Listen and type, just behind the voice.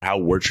how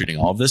we're treating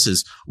all of this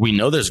is we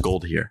know there's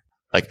gold here.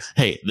 Like,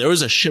 hey, there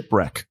was a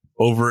shipwreck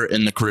over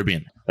in the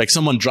Caribbean. Like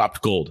someone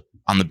dropped gold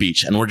on the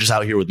beach and we're just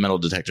out here with metal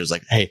detectors.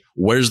 Like, hey,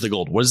 where's the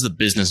gold? What is the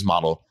business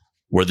model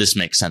where this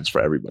makes sense for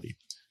everybody?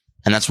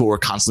 And that's what we're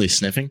constantly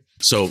sniffing.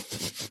 So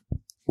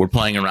we're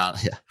playing around.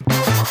 Yeah.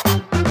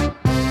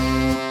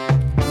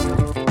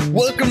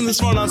 Welcome to the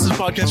Smart Nonsense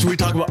Podcast, where we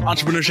talk about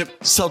entrepreneurship,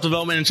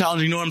 self-development, and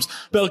challenging norms.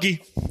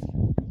 Belky,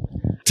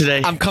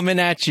 today. I'm coming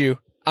at you.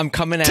 I'm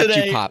coming at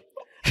you, Pop.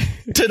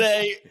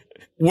 Today,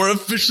 we're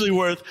officially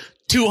worth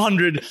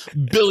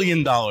 $200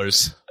 billion.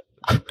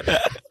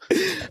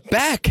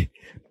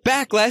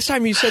 Back. Last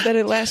time you said that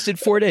it lasted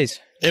 4 days.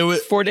 It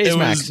was 4 days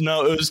max.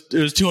 It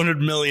was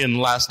 200 million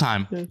last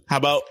time. How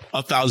about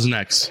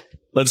 1,000x?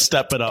 Let's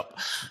step it up.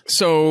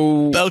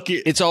 So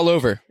Belky, it's all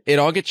over. It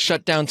all gets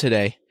shut down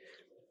today.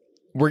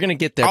 We're gonna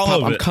get there,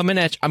 Pop. I'm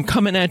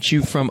coming at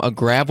you from a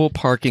gravel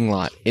parking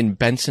lot in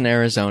Benson,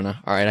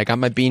 Arizona. All right, I got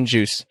my bean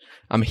juice.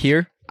 I'm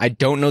here. I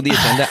don't know the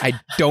agenda. I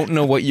don't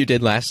know what you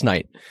did last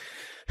night.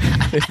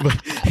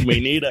 We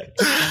need it.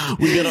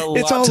 We got a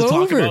lot to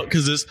talk about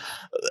because this.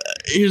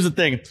 Here's the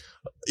thing.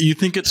 You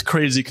think it's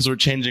crazy because we're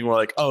changing. We're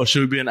like, oh,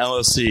 should we be an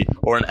LLC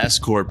or an S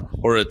corp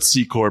or a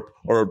C corp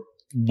or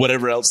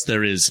whatever else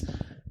there is?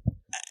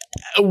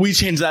 We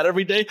change that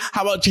every day.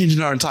 How about changing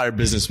our entire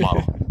business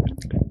model?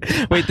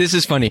 Wait, this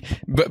is funny.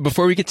 But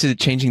before we get to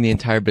changing the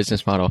entire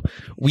business model,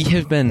 we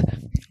have been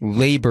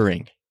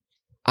laboring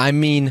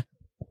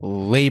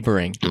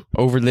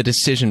over the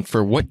decision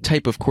for what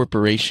type of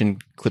corporation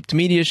Clipped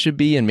Media should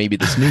be, and maybe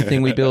this new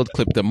thing we build,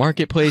 Clipped the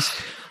Marketplace.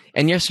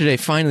 And yesterday,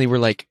 finally, we're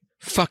like,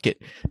 fuck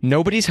it.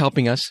 Nobody's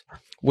helping us.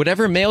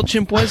 Whatever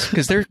MailChimp was,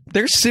 because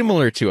they're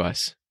similar to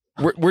us.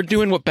 We're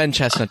doing what Ben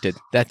Chestnut did.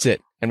 That's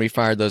it. And we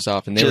fired those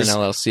off, and they were an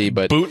LLC.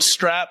 But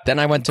bootstrap. Then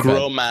I went to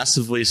grow bed.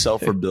 Massively, sell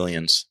for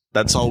billions.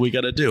 That's all we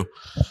got to do.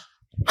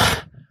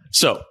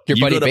 So your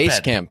buddy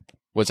Basecamp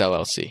was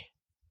LLC.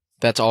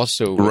 That's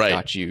also what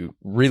got you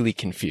really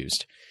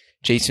confused.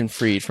 Jason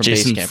Fried from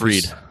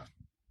Basecamp.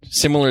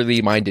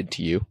 Similarly minded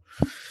to you.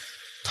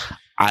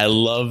 I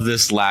love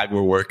this lag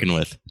we're working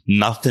with.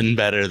 Nothing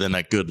better than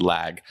a good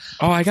lag.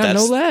 Oh, I got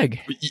no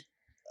lag.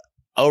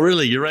 Oh,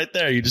 really? You're right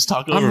there. You just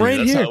talk over me.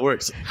 That's here. how it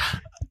works.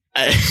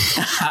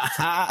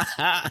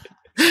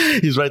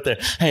 He's right there.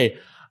 Hey,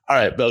 all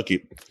right,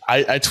 Belky.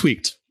 I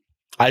tweaked.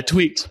 I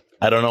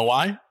don't know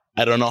why.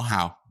 I don't know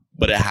how,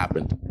 but it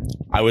happened.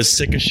 I was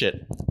sick of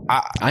shit.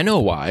 I know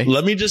why.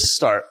 Let me just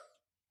start.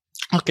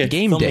 Okay.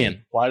 Game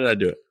day. Why did I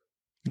do it?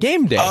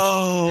 Game day.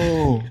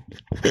 Oh,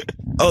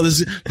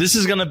 this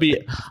is gonna be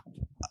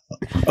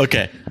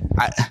okay.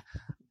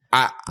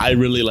 I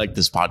really like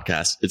this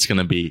podcast. It's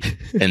gonna be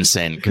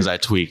insane because I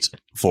tweaked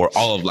for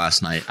all of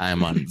last night. I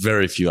am on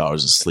very few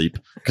hours of sleep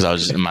because I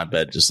was just in my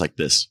bed, just like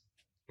this.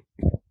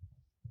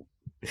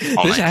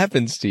 This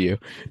happens to you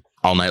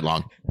all night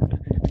long.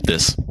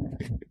 This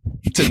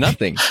to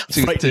nothing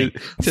to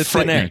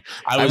thin air.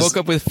 I woke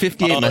up with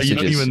 58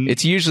 messages.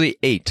 It's usually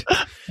 8.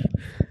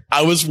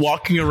 I was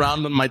walking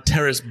around on my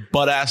terrace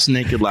butt ass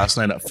naked last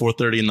night at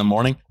 4:30 in the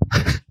morning.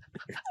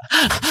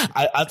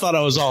 I thought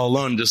I was all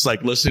alone, just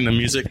like listening to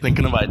music,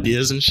 thinking of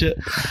ideas and shit.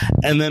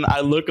 And then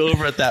I look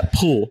over at that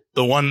pool,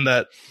 the one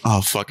that,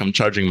 oh fuck, I'm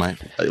charging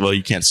well,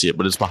 you can't see it,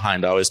 but it's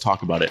behind. I always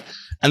talk about it.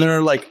 And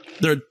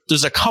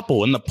there's a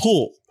couple in the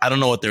pool. I don't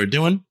know what they were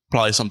doing.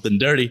 Probably something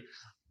dirty,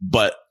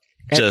 but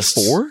at just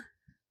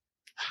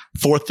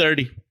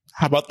 4:30.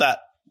 How about that?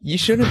 You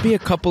shouldn't be a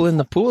couple in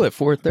the pool at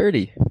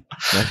 4:30.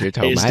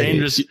 It's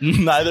dangerous.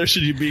 Neither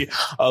should you be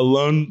a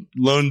lone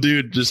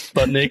dude just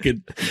butt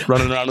naked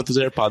running around with his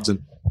AirPods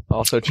in.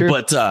 Also true.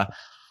 But all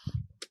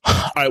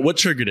right, what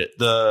triggered it?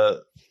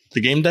 The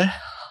game day?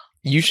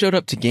 You showed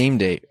up to game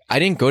day. I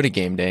didn't go to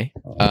game day.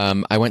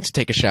 I went to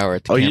take a shower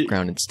at the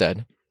campground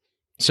instead.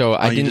 So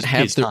I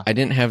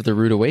didn't have the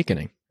rude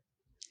awakening.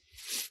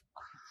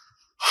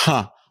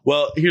 Huh.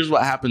 Well, here's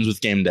what happens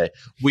with game day.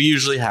 We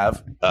usually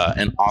have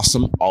an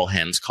awesome all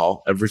hands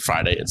call every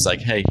Friday. It's like,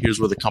 hey, here's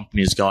where the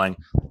company is going.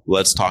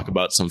 Let's talk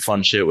about some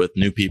fun shit with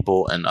new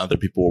people and other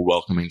people we're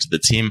welcoming to the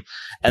team.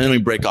 And then we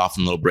break off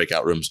in little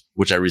breakout rooms,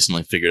 which I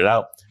recently figured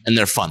out. And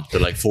they're fun. They're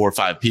like 4 or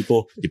 5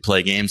 people. You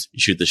play games, you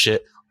shoot the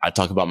shit. I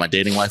talk about my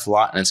dating life a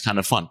lot, and it's kind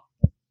of fun.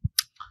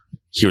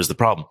 Here's the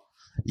problem.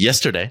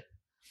 Yesterday,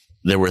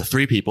 there were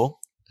 3 people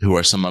who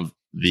are some of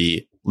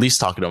the least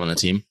talkative on the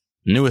team,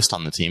 newest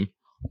on the team,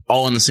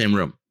 all in the same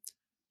room.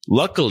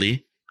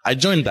 Luckily, I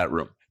joined that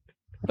room.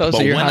 Oh,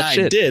 so you're hot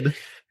shit. Did,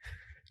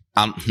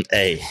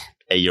 hey,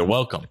 you're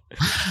welcome.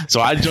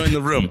 So I joined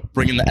the room,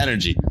 bringing the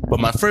energy. But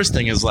my first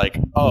thing is like,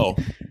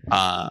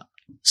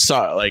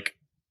 sorry, like,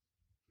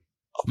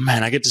 oh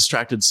man, I get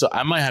distracted. So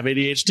I might have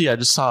ADHD. I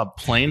just saw a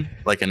plane,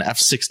 like an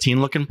F-16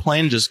 looking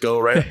plane, just go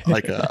right,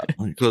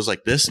 it goes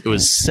like this. It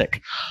was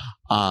sick.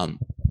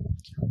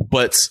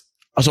 But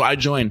so I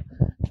joined.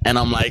 And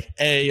I'm like,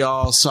 hey,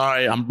 y'all,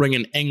 sorry, I'm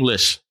bringing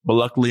English, but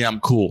luckily I'm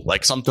cool.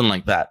 Like something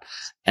like that.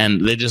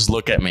 And they just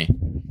look at me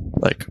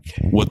like,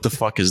 what the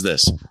fuck is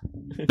this?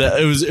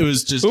 It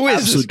was just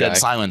absolute dead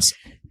silence.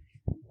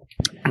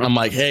 And I'm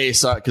like, hey,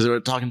 sorry, because they were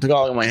talking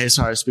Tagalog. I'm like, hey,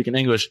 sorry, I speak in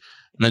English.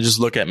 And they just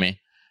look at me.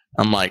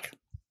 I'm like,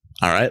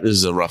 all right, this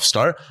is a rough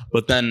start.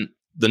 But then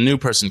the new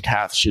person,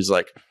 Kath, she's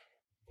like,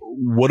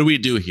 what do we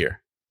do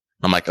here?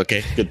 I'm like,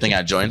 okay, good thing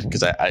I joined,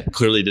 because I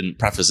clearly didn't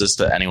preface this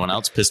to anyone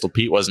else. Pistol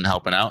Pete wasn't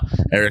helping out.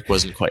 Eric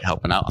wasn't quite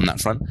helping out on that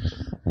front.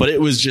 But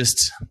it was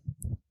just,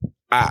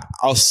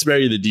 I'll spare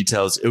you the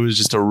details. It was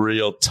just a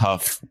real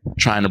tough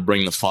trying to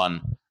bring the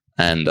fun.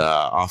 And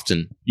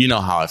often, you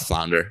know how I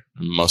flounder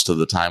most of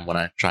the time when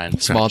I try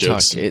and Small crack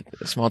talk.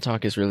 jokes. Small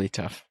talk is really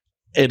tough.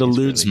 It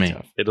eludes really me.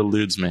 tough. It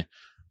eludes me.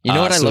 You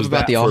know what I so love it was about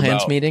that the for all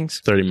hands about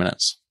meetings? 30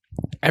 minutes.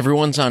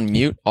 Everyone's on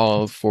mute,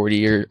 all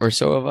 40 or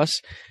so of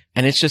us,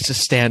 and it's just a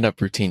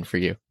stand-up routine for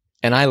you.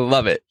 And I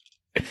love it.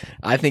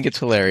 I think it's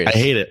hilarious. I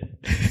hate it.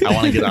 I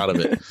want to get out of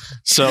it.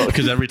 So,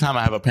 because every time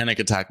I have a panic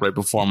attack right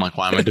before, I'm like,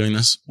 why am I doing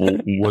this?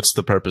 What's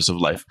the purpose of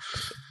life?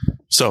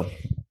 So,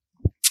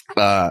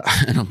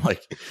 and I'm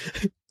like,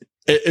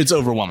 it's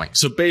overwhelming.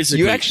 So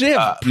basically, You actually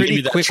have maybe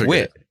pretty that quick triggered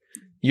wit. it.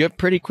 You have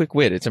pretty quick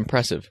wit. It's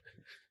impressive.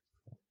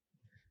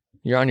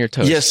 You're on your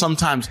toes. Yeah,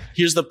 sometimes.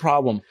 Here's the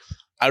problem.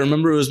 I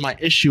remember it was my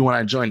issue when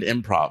I joined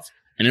improv.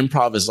 And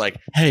improv is like,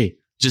 hey,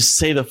 just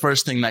say the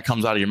first thing that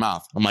comes out of your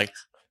mouth. I'm like,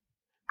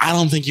 I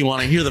don't think you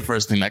want to hear the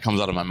first thing that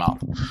comes out of my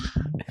mouth.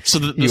 So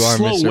the You are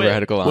slow Mr. wit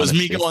Radical was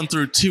me Honesty. going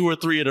through 2 or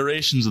 3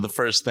 iterations of the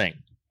first thing.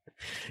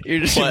 You're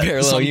just But in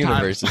parallel sometimes-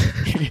 universes.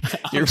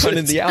 You're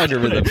running the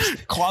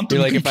algorithms. Quantum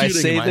You're like, if I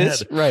computing say in my this,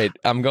 head. right,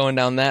 I'm going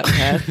down that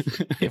path.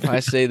 If I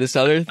say this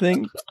other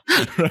thing,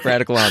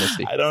 radical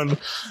honesty. I don't.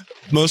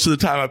 Most of the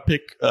time, I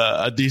pick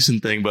a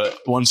decent thing, but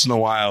once in a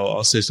while,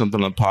 I'll say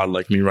something on the pod,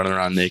 like me running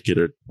around naked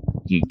or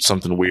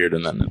something weird,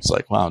 and then it's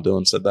like, wow,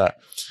 Dylan said that.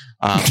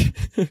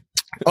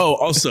 Oh,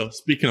 also,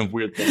 speaking of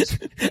weird things,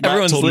 Matt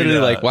Everyone's told me literally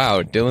to- like,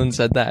 wow, Dylan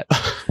said that.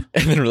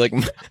 And then we're like,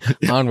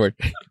 onward.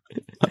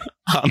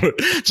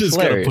 just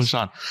gotta Hilarious. push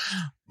on.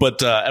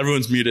 But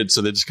everyone's muted,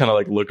 so they just kind of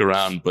like look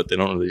around, but they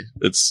don't really.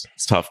 It's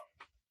tough.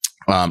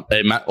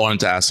 Hey, Matt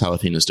wanted to ask how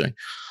Athena's doing.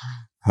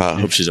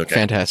 Hope she's okay.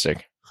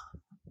 Fantastic.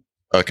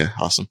 Okay,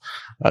 awesome.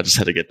 I just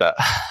had to get that.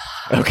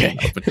 Okay.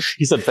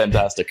 He said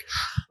fantastic.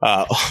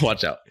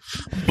 Watch out.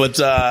 But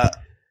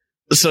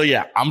so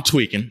yeah, I'm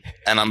tweaking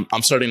and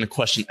I'm starting to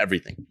question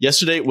everything.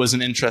 Yesterday was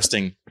an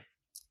interesting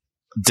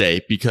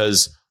day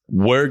because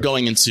we're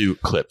going into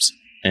Clips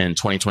in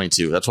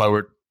 2022. That's why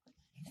we're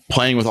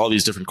playing with all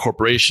these different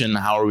corporations.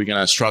 How are we going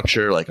to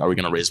structure? Like, are we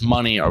going to raise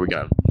money? Are we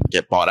going to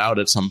get bought out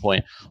at some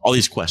point? All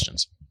these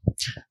questions.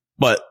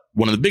 But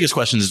one of the biggest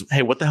questions is,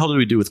 hey, what the hell do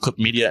we do with Clip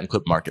Media and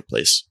Clip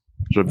Marketplace?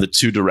 Sort of the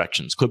two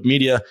directions. Clip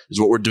Media is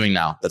what we're doing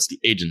now. That's the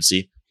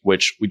agency,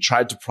 which we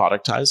tried to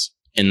productize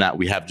in that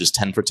we have just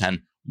 10 for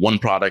 10, one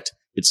product.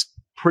 It's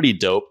pretty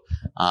dope.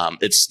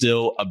 It's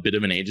still a bit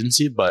of an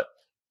agency, but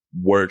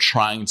we're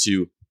trying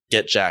to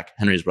get Jack,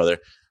 Henry's brother,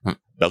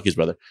 Belky's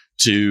brother,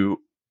 to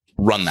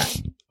run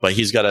that. But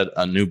he's got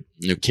a new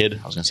kid.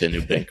 I was going to say a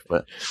new bank,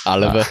 but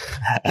Oliver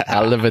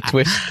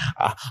Twist.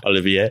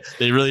 Olivier.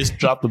 They really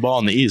dropped the ball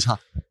on the E's,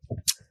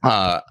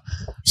 huh?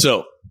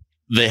 So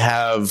they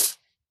have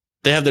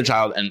their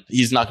child, and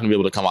he's not going to be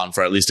able to come on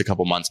for at least a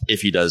couple months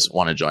if he does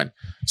want to join.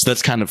 So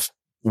that's kind of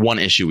one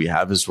issue we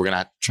have, is we're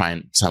going to try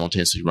and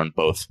simultaneously run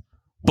both.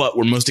 But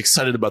we're most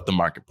excited about the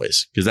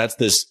marketplace because that's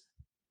this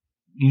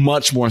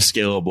much more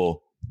scalable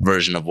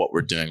version of what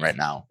we're doing right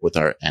now with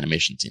our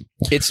animation team.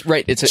 It's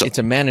right. It's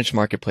a managed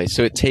marketplace.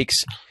 So it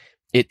takes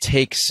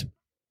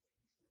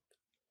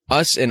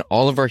us and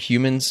all of our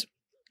humans.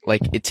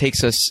 Like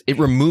it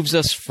removes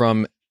us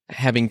from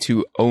having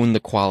to own the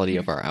quality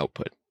of our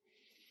output.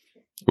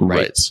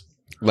 Right.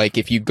 Like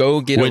if you go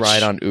get a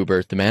ride on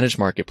Uber, the managed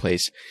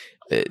marketplace,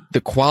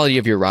 the quality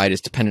of your ride is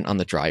dependent on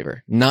the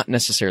driver, not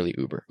necessarily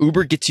Uber.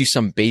 Uber gets you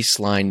some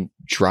baseline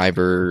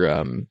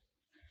driver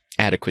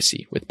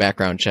adequacy with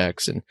background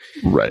checks and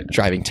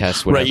driving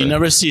tests, whatever. Right. You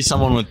never see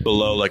someone with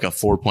below like a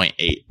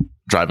 4.8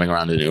 driving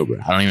around in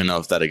Uber. I don't even know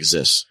if that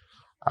exists.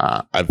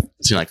 I've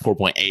seen like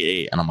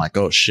 4.88 and I'm like,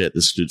 oh shit,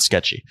 this dude's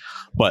sketchy.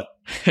 But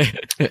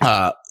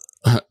I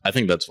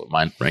think that's what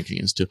my ranking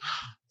is too.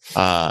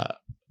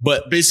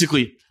 But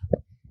basically,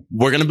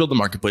 we're going to build the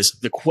marketplace.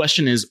 The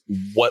question is,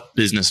 what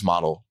business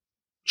model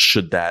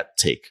should that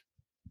take?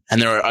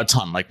 And there are a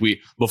ton. Like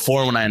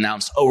before when I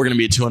announced, we're going to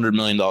be a $200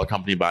 million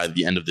company by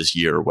the end of this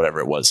year or whatever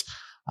it was,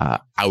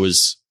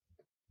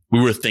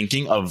 we were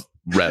thinking of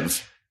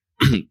Rev,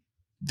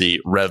 the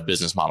Rev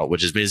business model,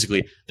 which is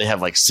basically they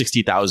have like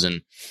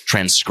 60,000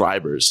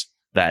 transcribers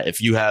that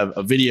if you have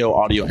a video,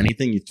 audio,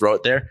 anything, you throw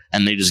it there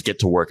and they just get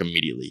to work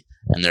immediately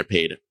and they're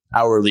paid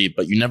hourly,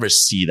 but you never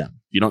see them.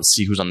 You don't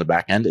see who's on the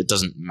back end. It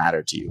doesn't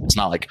matter to you. It's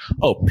not like,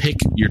 pick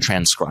your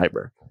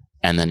transcriber.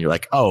 And then you're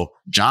like,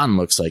 John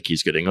looks like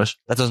he's good English.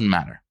 That doesn't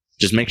matter.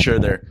 Just make sure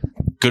they're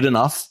good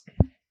enough,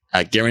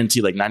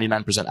 guarantee like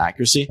 99%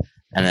 accuracy,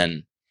 and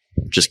then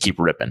just keep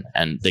ripping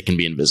and they can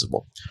be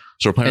invisible.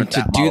 So we're playing with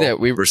that to do model that,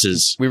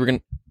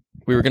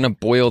 we were gonna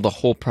boil the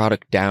whole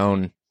product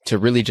down to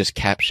really just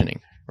captioning,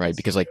 right?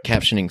 Because like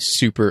captioning's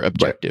super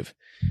objective.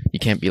 Right. You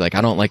can't be like,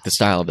 I don't like the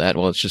style of that.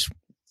 Well, it's just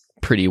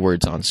pretty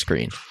words on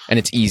screen, and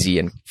it's easy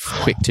and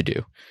quick to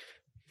do.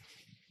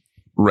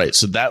 Right.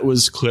 So that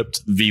was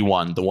Clipped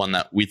V1, the one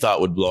that we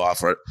thought would blow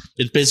off.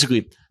 It's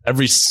basically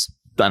every,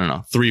 I don't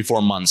know,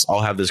 3-4 months,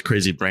 I'll have this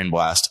crazy brain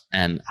blast.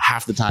 And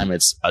half the time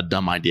it's a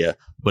dumb idea,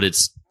 but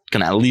it's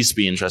going to at least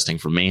be interesting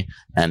for me.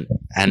 And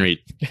Henry's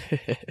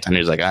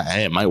like,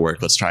 hey, it might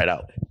work. Let's try it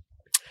out.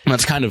 And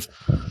that's kind of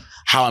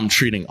how I'm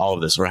treating all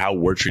of this, or how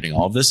we're treating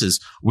all of this, is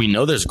we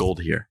know there's gold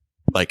here.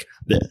 Like,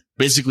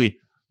 basically,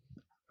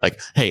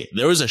 like, hey,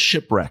 there was a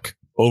shipwreck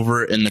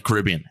over in the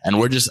Caribbean, and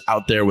we're just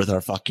out there with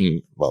our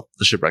fucking, well,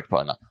 the shipwreck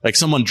probably not. Like,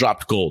 someone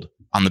dropped gold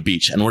on the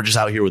beach, and we're just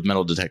out here with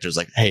metal detectors.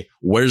 Like, hey,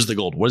 where's the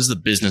gold? What is the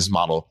business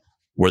model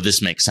where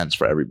this makes sense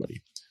for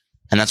everybody?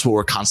 And that's what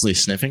we're constantly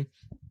sniffing.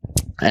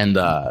 And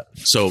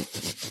so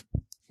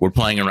we're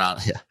playing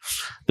around. Yeah.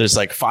 There's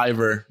like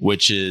Fiverr,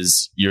 which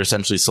is you're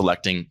essentially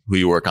selecting who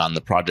you work on.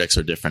 The projects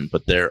are different,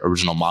 but their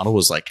original model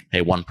was like,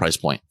 hey, one price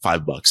point,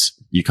 $5.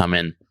 You come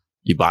in,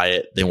 you buy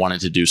it. They wanted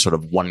to do sort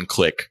of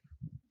one-click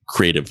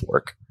creative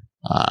work,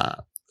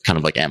 kind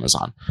of like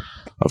Amazon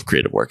of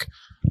creative work.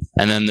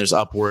 And then there's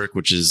Upwork,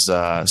 which is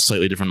a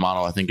slightly different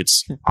model. I think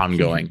it's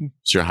ongoing.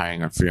 So you're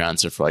hiring a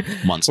freelancer for like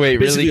months. Wait,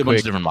 basically really a bunch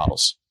quick. of different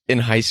models. In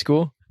high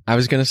school, I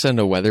was going to send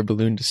a weather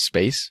balloon to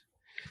space,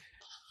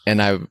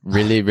 and I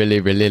really, really,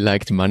 really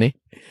liked money.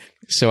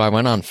 So I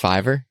went on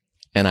Fiverr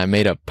and I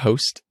made a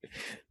post,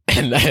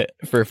 and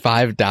for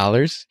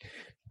 $5,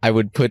 I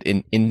would put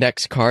an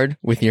index card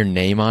with your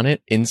name on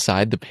it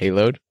inside the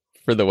payload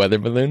for the weather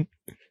balloon.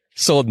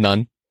 Sold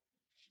none.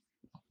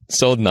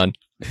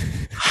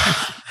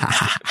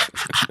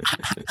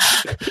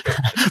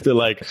 They're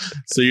like,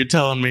 so you're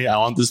telling me I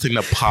want this thing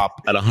to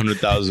pop at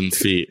 100,000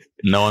 feet.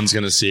 No one's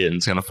going to see it, and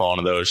it's going to fall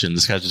into the ocean.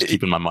 This guy's just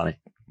keeping my money.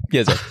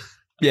 Yes, sir.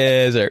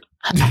 Yes, sir.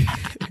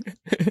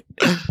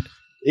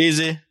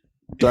 Easy.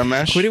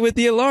 Dharmesh. Quit it with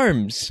the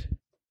alarms.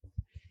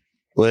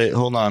 Wait,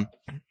 hold on.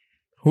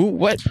 Who?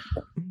 What?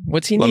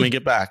 What's he need? Let me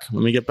get back.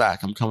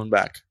 I'm coming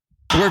back.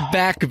 We're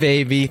back,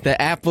 baby. The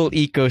Apple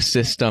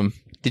ecosystem.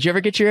 Did you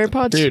ever get your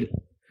AirPods? Dude.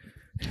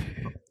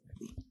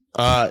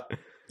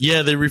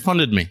 Yeah, they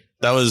refunded me.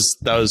 That was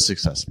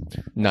successful.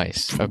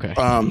 Nice. Okay.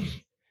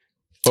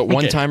 But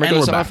one timer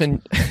goes off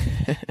and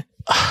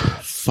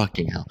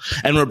fucking hell.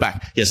 And we're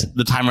back. Yes,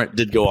 the timer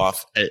did go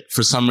off.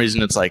 For some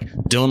reason, it's like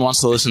Dylan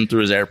wants to listen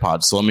through his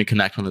AirPods, so let me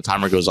connect when the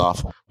timer goes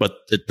off. But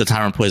the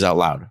timer plays out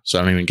loud, so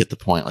I don't even get the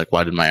point. Like,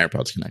 why did my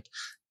AirPods connect?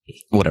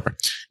 Whatever.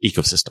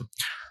 Ecosystem.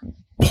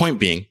 Point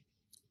being,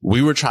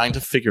 we were trying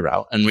to figure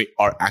out, and we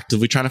are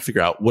actively trying to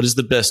figure out, what is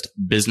the best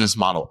business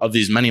model of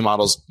these many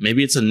models.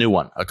 Maybe it's a new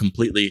one, a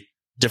completely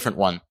different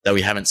one that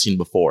we haven't seen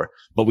before,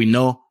 but we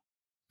know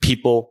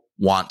people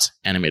want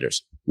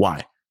animators.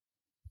 Why?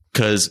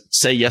 Because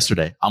say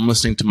yesterday, I'm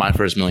listening to My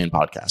First Million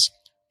podcast.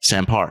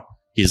 Sam Parr,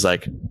 he's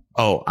like,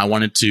 oh, I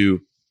wanted to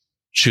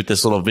shoot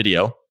this little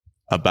video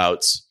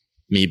about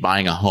me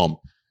buying a home,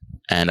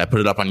 and I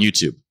put it up on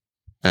YouTube.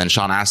 And then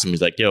Sean asked him,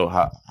 he's like,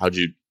 yo,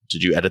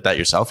 did you edit that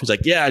yourself? He's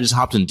like, yeah, I just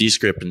hopped in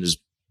Descript and just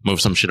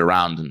moved some shit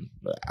around. And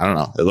I don't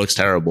know, it looks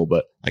terrible,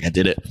 but like I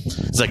did it.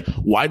 It's like,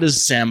 why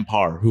does Sam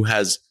Parr, who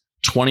has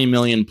 $20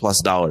 million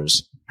plus,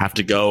 have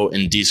to go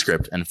in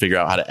Descript and figure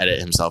out how to edit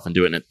himself and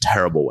do it in a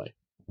terrible way?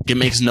 It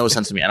makes no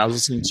sense to me. And I was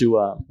listening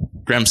to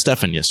Graham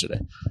Stephan yesterday,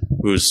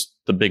 who's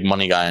the big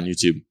money guy on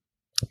YouTube.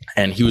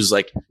 And he was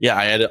like, yeah,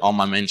 I edit all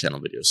my main channel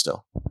videos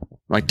still. I'm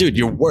like, dude,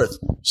 you're worth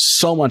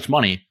so much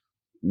money.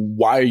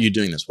 Why are you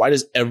doing this? Why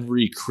does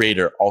every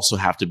creator also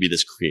have to be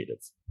this creative?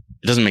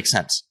 It doesn't make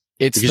sense.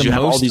 It's because the you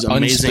have all most these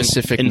amazing,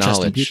 unspecific interesting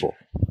knowledge. people.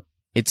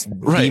 It's the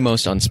Right.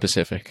 most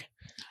unspecific.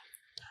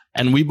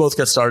 And we both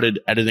got started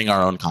editing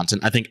our own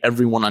content. I think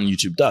everyone on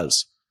YouTube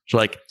does. So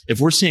like, if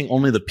we're seeing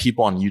only the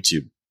people on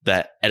YouTube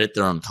that edit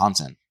their own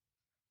content,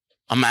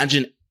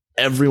 imagine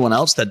everyone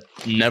else that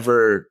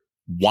never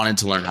wanted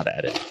to learn how to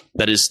edit,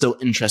 that is still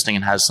interesting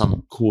and has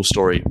some cool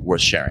story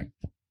worth sharing.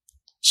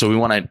 So we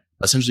want to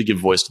essentially give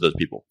voice to those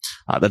people.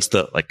 That's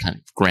the like kind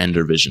of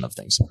grander vision of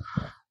things.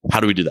 How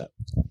do we do that?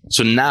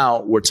 So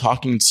now we're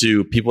talking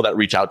to people that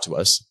reach out to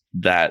us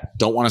that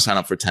don't want to sign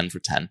up for 10 for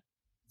 10.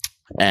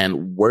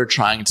 And we're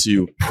trying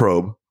to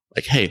probe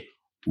like, hey,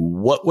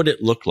 what would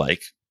it look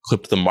like,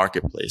 Clip the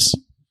Marketplace,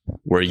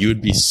 where you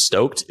would be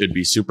stoked? It would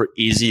be super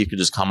easy. You could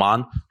just come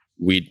on.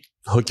 We'd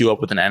hook you up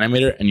with an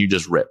animator and you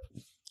just rip.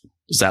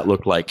 Does that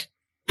look like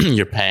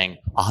you're paying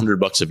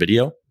 $100 a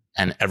video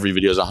and every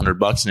video is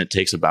 $100 and it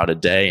takes about a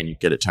day and you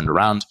get it turned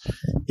around?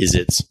 Is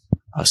it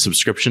a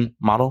subscription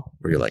model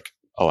where you're like,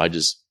 oh, I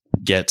just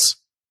get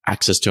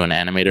access to an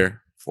animator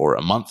for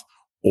a month?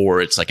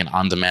 Or it's like an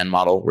on-demand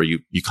model where you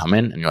come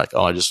in and you're like,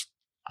 oh,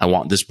 I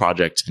want this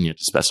project, and you have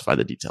to specify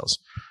the details.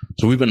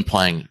 So we've been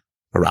playing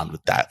around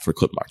with that for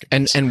Clip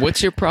Marketplace. And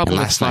what's your problem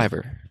with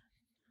Fiverr?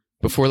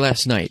 Before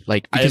last night,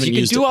 like, because you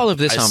can do all of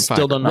this on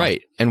Fiverr, don't know.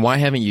 right? And why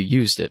haven't you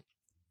used it?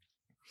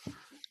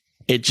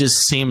 It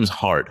just seems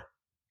hard.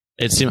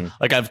 It seems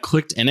like I've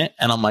clicked in it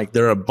and I'm like,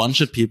 there are a bunch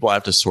of people I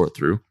have to sort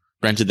through.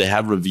 Granted, they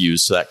have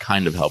reviews, so that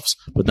kind of helps.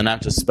 But then I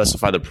have to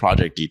specify the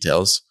project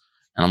details.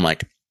 And I'm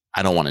like,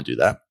 I don't want to do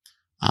that.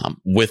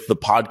 With the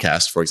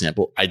podcast, for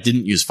example, I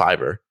didn't use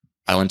Fiverr.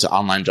 I went to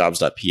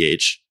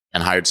onlinejobs.ph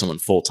and hired someone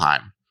full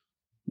time.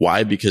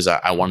 Why? Because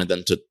I wanted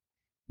them to,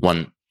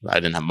 one, I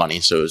didn't have money,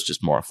 so it was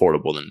just more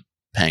affordable than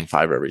paying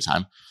Fiverr every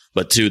time.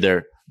 But two,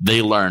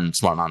 they learn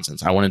Smart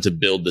Nonsense. I wanted to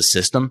build the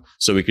system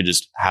so we could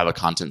just have a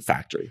content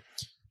factory.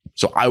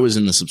 So I was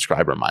in the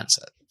subscriber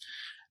mindset.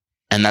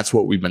 And that's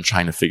what we've been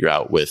trying to figure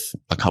out with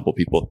a couple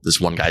people. This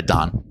one guy,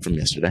 Don, from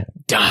yesterday.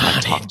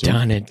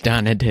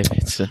 Donna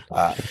Davidson.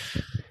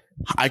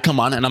 I come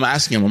on and I'm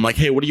asking him, I'm like,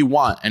 hey, what do you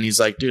want? And he's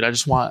like, dude, I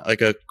just want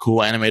like a cool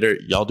animator.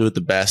 Y'all do it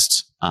the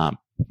best.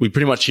 We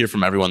pretty much hear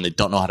from everyone. They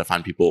don't know how to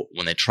find people.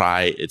 When they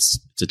try, it's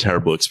a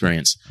terrible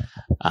experience.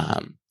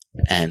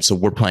 And so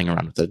we're playing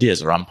around with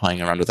ideas, or I'm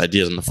playing around with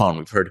ideas on the phone.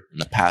 We've heard in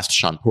the past,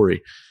 Sean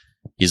Puri,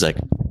 he's like,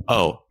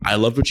 oh, I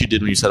loved what you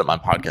did when you set up my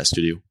podcast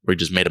studio, where you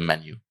just made a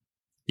menu.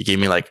 You gave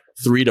me like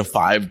 3 to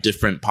 5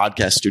 different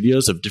podcast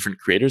studios of different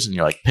creators. And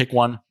you're like, pick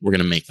one. We're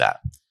going to make that.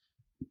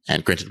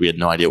 And granted, we had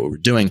no idea what we were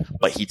doing,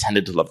 but he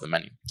tended to love the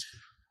menu.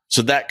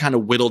 So that kind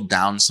of whittled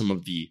down some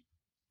of the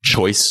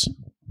choice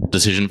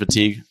decision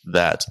fatigue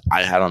that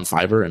I had on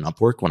Fiverr and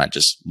Upwork when I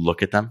just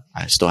look at them.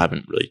 I still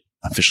haven't really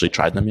officially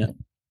tried them yet,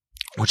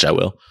 which I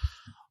will.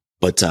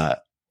 But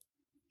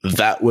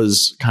that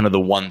was kind of the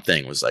one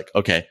thing, was like,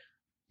 okay,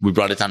 we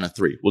brought it down to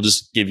 3. We'll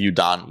just give you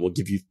Don. We'll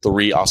give you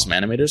 3 awesome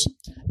animators.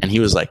 And he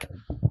was like,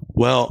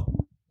 well,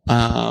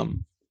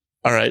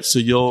 all right, so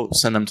you'll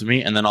send them to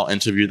me and then I'll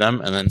interview them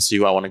and then see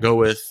who I want to go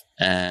with.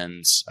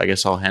 And I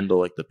guess I'll handle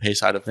like the pay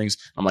side of things.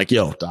 I'm like,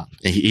 yo, Don,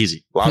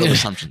 easy. A lot of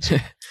assumptions.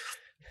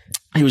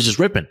 He was just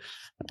ripping.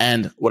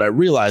 And what I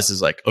realized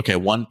is like, okay,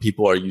 one,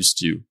 people are used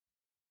to,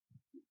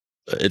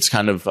 it's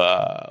kind of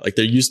like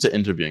they're used to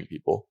interviewing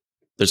people.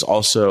 There's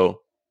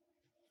also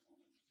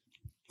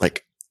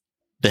like,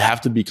 they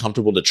have to be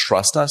comfortable to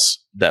trust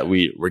us that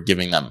we're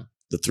giving them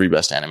the 3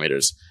 best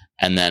animators.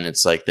 And then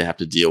it's like they have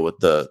to deal with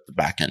the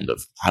back end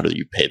of how do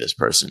you pay this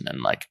person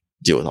and like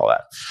deal with all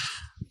that.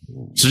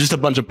 So just a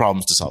bunch of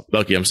problems to solve.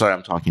 Belky, I'm sorry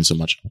I'm talking so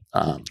much.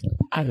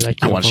 I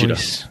like your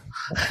voice.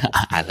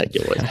 I like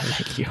your voice. I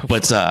like your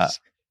but voice.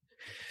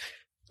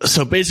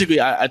 So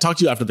basically, I talked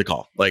to you after the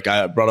call. Like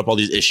I brought up all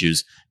these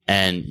issues,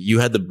 and you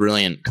had the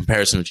brilliant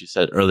comparison, which you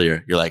said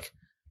earlier. You're like,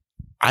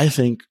 I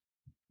think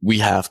we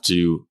have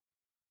to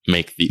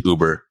make the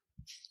Uber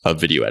of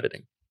video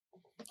editing,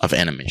 of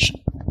animation.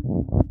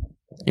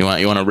 You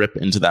want to rip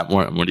into that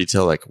more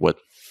detail, like what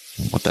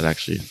that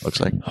actually looks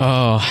like?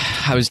 Oh,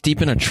 I was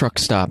deep in a truck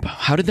stop.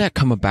 How did that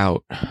come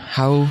about?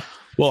 How?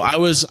 Well,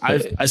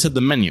 I said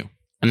the menu,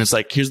 and it's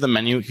like, here's the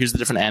menu, here's the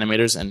different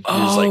animators, and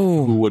here's like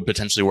who would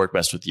potentially work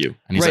best with you.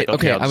 And he's right, like,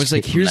 okay. I was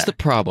like, here's the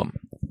problem.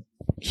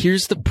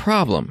 Here's the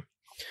problem.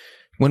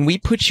 When we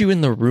put you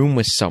in the room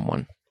with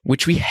someone,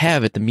 which we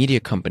have at the media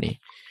company,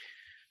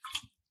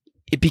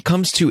 it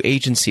becomes too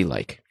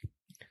agency-like.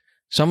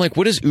 So I'm like,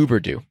 what does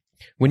Uber do?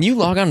 When you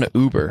log on to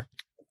Uber,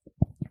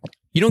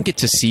 you don't get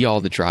to see all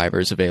the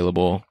drivers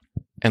available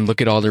and look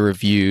at all the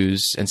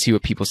reviews and see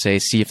what people say,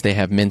 see if they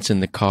have mints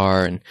in the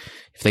car and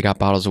if they got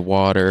bottles of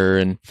water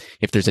and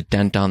if there's a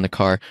dent on the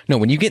car. No,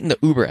 when you get in the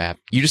Uber app,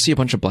 you just see a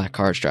bunch of black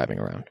cars driving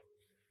around.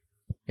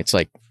 It's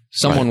like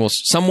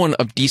someone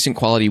of decent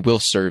quality will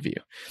serve you.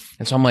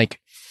 And so I'm like,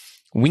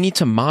 we need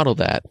to model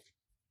that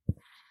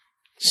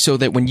so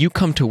that when you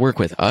come to work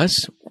with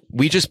us,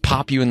 we just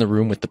pop you in the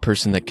room with the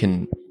person that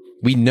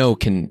we know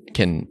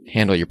can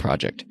handle your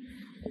project.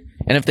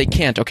 And if they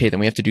can't, okay, then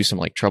we have to do some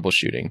like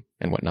troubleshooting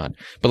and whatnot.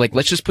 But like,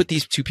 let's just put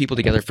these 2 people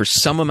together for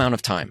some amount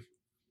of time.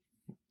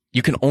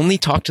 You can only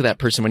talk to that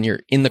person when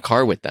you're in the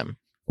car with them,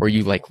 or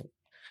you like,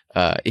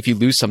 if you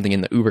lose something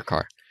in the Uber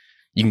car,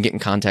 you can get in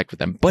contact with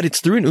them, but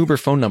it's through an Uber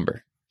phone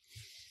number.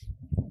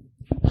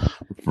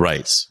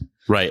 Right.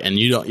 And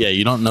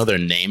you don't know their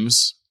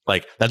names.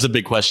 Like that's a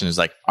big question, is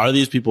like, are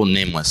these people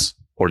nameless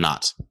or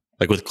not?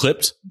 Like with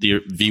Clipped,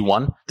 the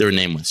V1, they were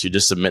nameless. You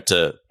just submit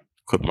to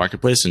Clipped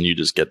Marketplace and you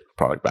just get the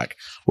product back.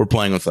 We're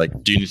playing with like,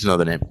 do you need to know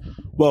the name?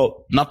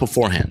 Well, not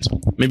beforehand.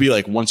 Maybe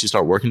like once you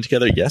start working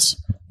together, yes,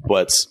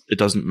 but it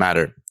doesn't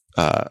matter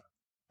at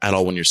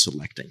all when you're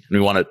selecting. And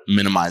we want to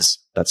minimize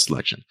that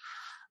selection.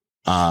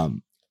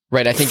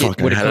 Right. I think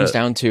what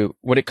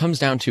it comes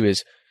down to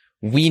is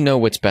we know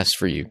what's best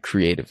for you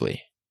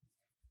creatively.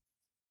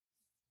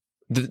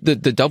 The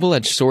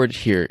double-edged sword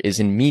here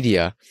is in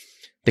media.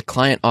 The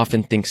client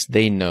often thinks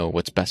they know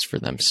what's best for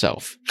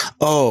themselves.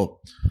 Oh,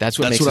 that's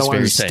what makes us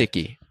very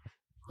sticky.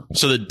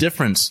 So the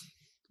difference,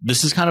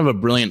 this is kind of a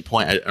brilliant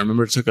point. I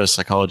remember I took a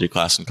psychology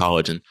class in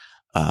college, and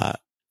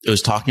it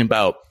was talking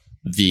about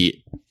the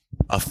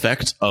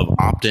effect of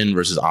opt-in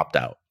versus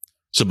opt-out.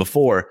 So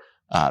before,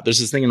 there's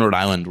this thing in Rhode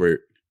Island where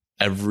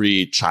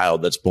every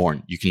child that's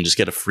born, you can just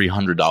get a free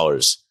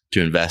 $100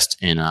 to invest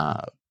in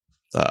a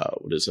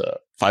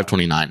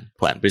 529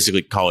 plan,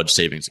 basically college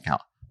savings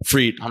account.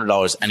 Free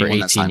 $100, anyone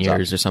that signs up. For 18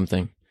 years or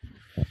something.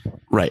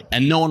 Right.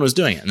 And no one was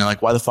doing it. And they're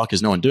like, why the fuck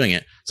is no one doing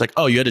it? It's like,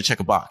 oh, you had to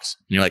check a box.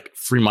 And you're like,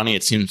 free money,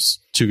 it seems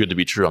too good to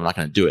be true. I'm not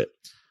going to do it.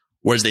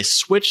 Whereas they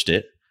switched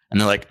it and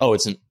they're like, oh,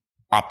 it's an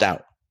opt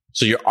out.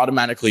 So you're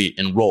automatically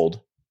enrolled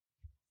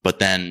but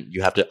then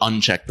you have to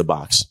uncheck the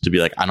box to be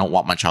like, I don't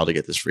want my child to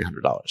get this free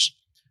 $100.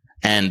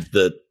 And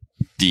the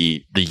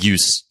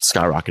use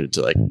skyrocketed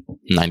to like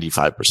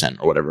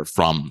 95% or whatever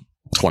from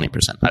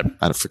 20%.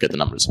 I forget the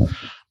numbers,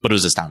 but it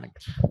was astounding.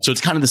 So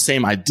it's kind of the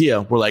same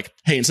idea. We're like,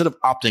 hey, instead of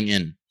opting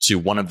in to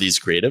one of these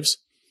creatives,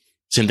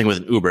 same thing with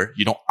an Uber,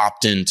 you don't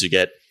opt in to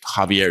get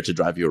Javier to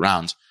drive you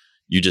around.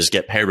 You just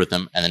get paired with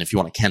him. And then if you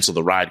want to cancel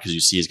the ride because you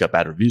see he's got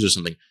bad reviews or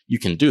something, you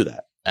can do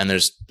that. And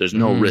there's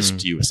no risk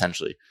to you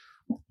essentially.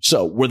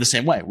 So we're the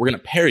same way. We're going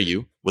to pair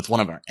you with one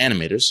of our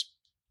animators,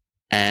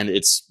 and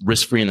it's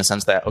risk-free in the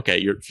sense that, okay,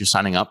 you're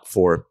signing up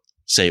for,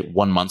 say,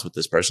 1 month with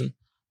this person.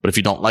 But if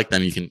you don't like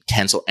them, you can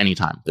cancel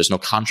anytime. There's no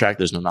contract.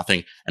 There's no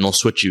nothing. And we'll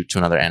switch you to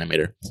another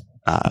animator,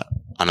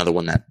 another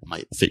one that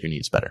might fit your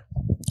needs better.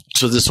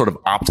 So this sort of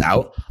opt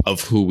out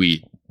of who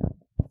we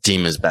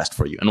deem is best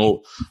for you. And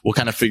we'll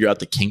kind of figure out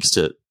the kinks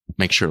to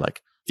make sure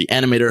like the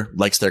animator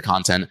likes their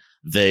content.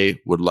 They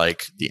would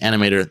like the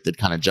animator that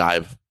kind of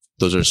jive.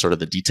 Those are sort of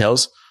the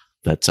details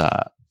that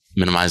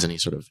minimize any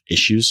sort of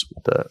issues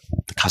with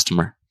the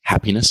customer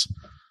happiness.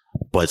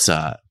 But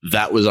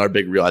that was our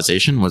big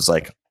realization, was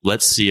like,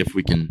 let's see if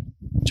we can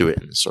do it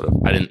in this sort of,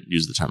 I didn't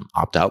use the term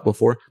opt out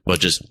before, but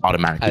just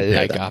automatically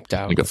I like opt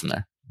out and go from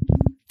there.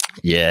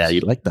 Yeah, you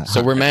like that.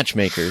 So we're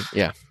matchmakers.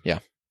 Yeah.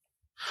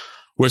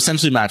 We're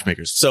essentially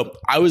matchmakers. So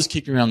I was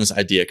kicking around this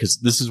idea because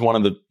this is one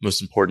of the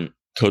most important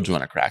codes we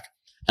want to crack.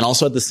 And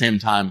also at the same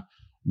time,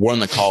 we're on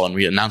the call and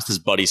we announced this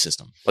buddy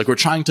system. Like, we're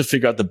trying to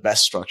figure out the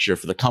best structure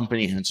for the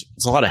company. And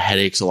it's a lot of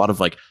headaches, a lot of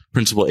like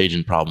principal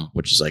agent problem,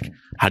 which is like,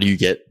 how do you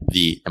get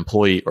the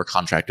employee or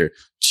contractor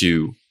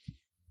to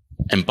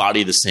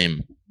embody the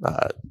same,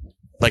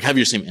 like have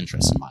your same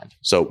interests in mind.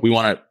 So we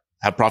want to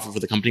have profit for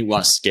the company. We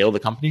want to scale the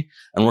company,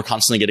 and we're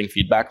constantly getting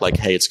feedback like,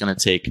 hey, it's going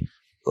to take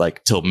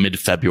like till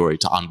mid-February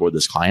to onboard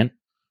this client.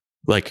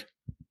 Like,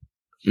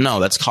 no,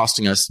 that's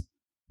costing us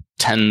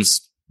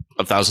tens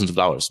of thousands of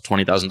dollars,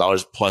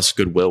 $20,000 plus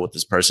goodwill with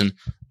this person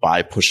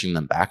by pushing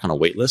them back on a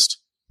wait list.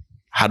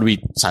 How do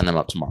we sign them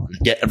up tomorrow and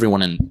get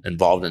everyone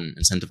involved and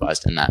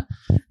incentivized in that?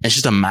 And it's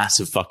just a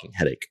massive fucking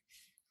headache.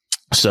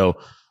 So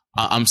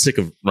I'm sick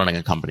of running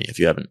a company, if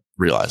you haven't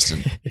realized.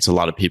 And it's a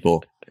lot of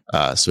people.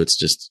 So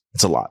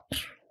it's a lot.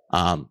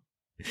 I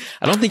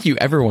don't think you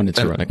ever wanted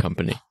to run a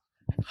company.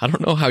 I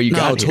don't know how you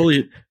got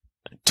here.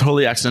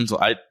 Totally accidental.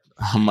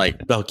 I'm like,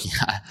 Belky,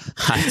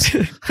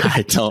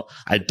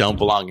 I don't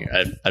belong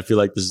here. I feel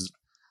like this is,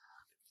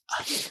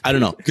 I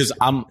don't know, because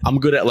I'm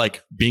good at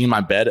like being in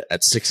my bed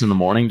at 6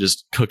 a.m,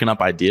 just cooking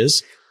up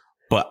ideas,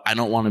 but I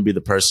don't want to be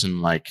the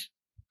person like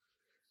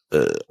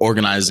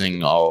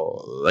organizing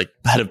all, like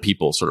head of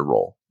people sort of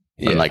role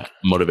and like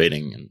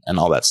motivating and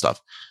all that stuff.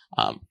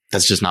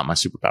 That's just not my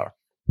superpower.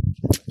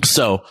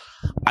 So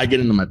I get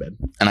into my bed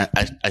and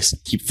I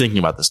keep thinking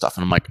about this stuff,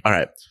 and I'm like, all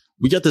right,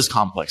 we got this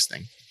complex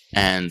thing,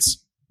 and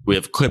we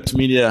have Clipped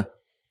Media,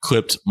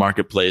 Clipped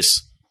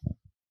Marketplace.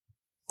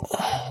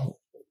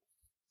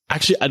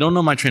 Actually, I don't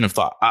know my train of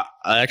thought.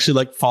 I actually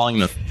like following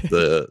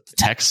the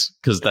text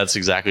because that's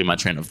exactly my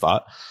train of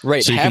thought.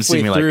 Right. So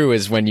halfway through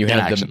is when you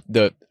had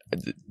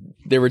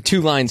there were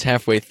 2 lines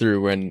halfway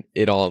through when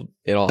it all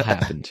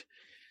happened.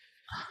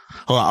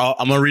 Hold on,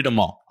 I'm gonna read them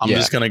all. I'm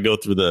just gonna go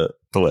through the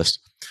list.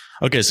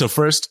 Okay, so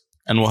first,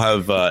 and we'll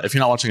have if you're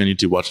not watching on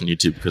YouTube, watch on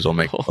YouTube because it'll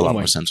make a lot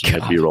more sense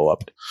when I B-roll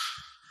up.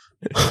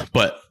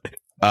 But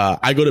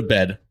I go to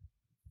bed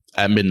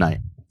at midnight,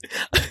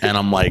 and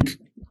I'm like,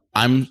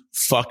 I'm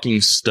fucking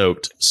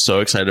stoked,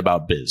 so excited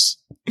about Biz.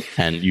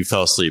 And you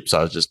fell asleep, so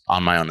I was just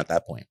on my own at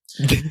that point.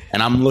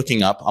 And I'm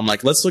looking up. I'm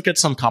like, let's look at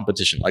some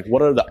competition. Like,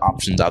 what are the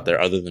options out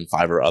there other than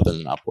Fiverr, other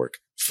than Upwork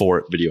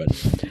for video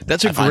editing?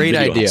 That's a great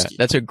idea.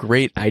 That's a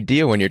great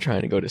idea when you're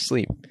trying to go to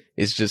sleep.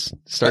 Is just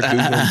start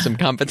Googling some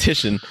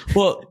competition.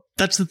 Well,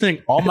 that's the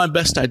thing. All my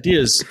best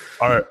ideas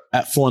are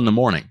at 4 a.m.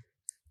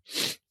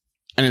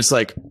 And it's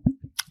like,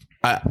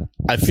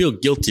 I feel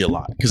guilty a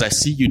lot because I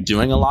see you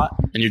doing a lot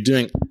and you're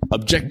doing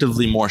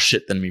objectively more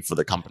shit than me for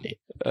the company.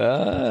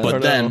 But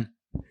then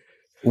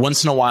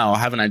once in a while I'll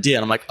have an idea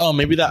and I'm like, oh,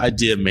 maybe that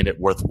idea made it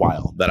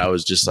worthwhile that I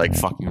was just like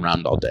fucking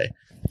around all day.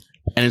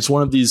 And it's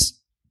one of these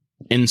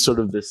in sort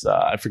of this,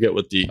 I forget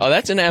what the... Oh,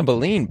 that's an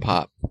Abilene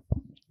pop.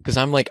 Because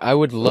I'm like, I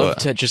would love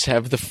to just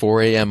have the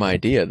 4 a.m.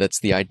 idea. That's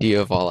the idea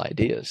of all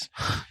ideas.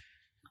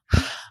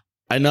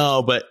 I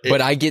know, but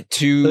I get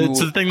too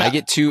into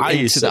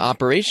the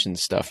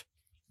operations stuff.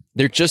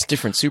 They're just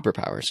different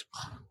superpowers.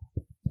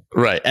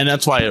 Right. And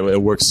that's why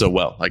it works so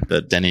well. Like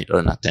the Denny,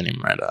 or not Denny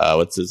Miranda.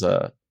 What's his,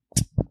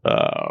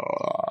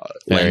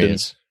 Landon?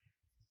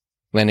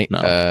 Lenny,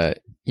 no.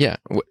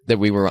 That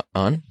we were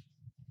on?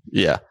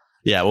 Yeah.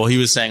 Yeah. Well, he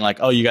was saying like,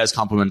 oh, you guys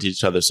complement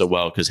each other so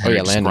well because Henry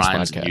just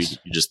grinds and you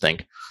just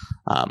think.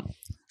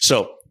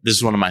 So this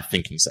is one of my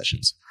thinking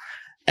sessions.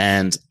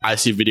 And I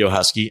see Video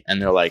Husky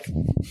and they're like,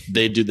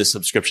 they do the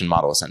subscription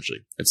model essentially.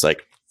 It's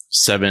like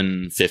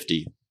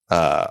 $750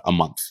 a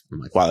month. I'm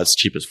like, wow, that's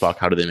cheap as fuck.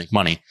 How do they make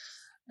money?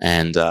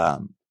 And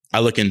I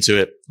look into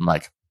it. I'm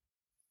like,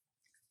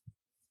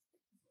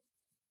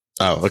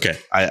 Oh, okay.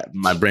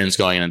 My brain's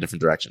going in a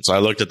different direction. So I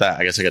looked at that.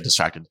 I guess I got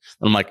distracted.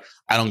 And I'm like,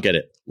 I don't get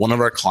it. One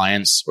of our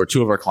clients or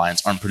two of our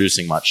clients aren't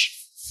producing much.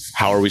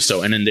 How are we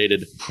so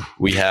inundated?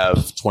 We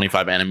have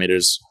 25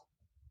 animators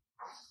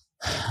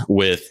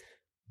with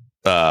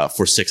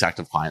for 6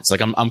 active clients.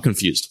 Like I'm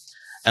confused.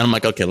 And I'm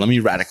like, okay, let me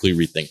radically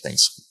rethink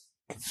things.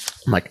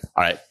 I'm like,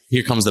 all right,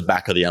 here comes the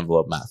back of the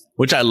envelope math,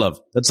 which I love.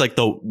 That's like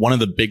one of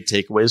the big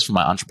takeaways from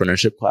my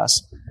entrepreneurship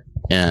class,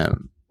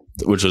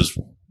 which was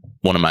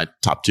one of my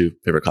top 2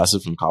 favorite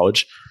classes from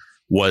college,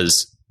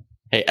 was,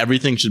 hey,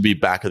 everything should be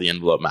back of the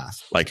envelope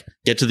math. Like,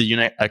 get to the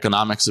unit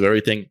economics of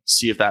everything,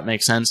 see if that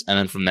makes sense, and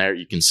then from there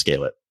you can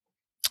scale it.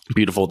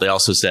 Beautiful. They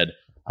also said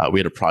we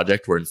had a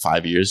project where in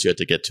 5 years you had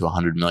to get to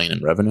 100 million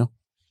in revenue.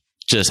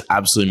 Just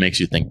absolutely makes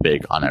you think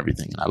big on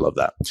everything, and I love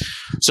that.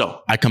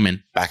 So I come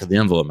in back of the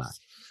envelope math.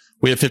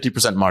 We have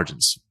 50%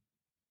 margins,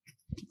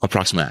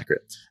 approximately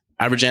accurate.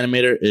 Average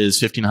animator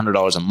is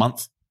 $1,500 a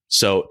month.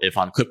 So if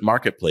on Clip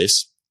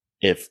Marketplace,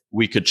 if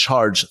we could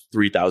charge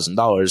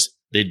 $3,000,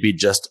 they'd be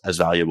just as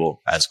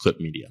valuable as Clip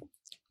Media.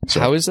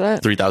 So how is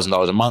that?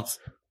 $3,000 a month.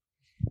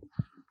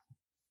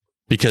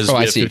 Because we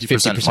have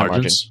 50%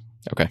 margins.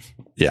 Okay.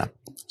 Yeah.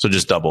 So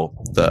just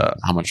double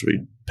how much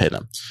we pay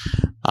them.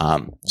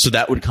 So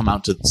that would come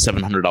out to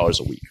 $700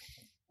 a week.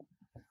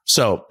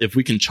 So if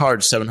we can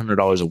charge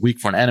 $700 a week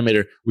for an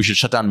animator, we should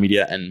shut down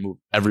media and move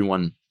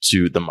everyone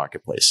to the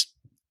marketplace.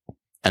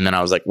 And then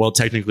I was like, well,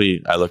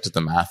 technically I looked at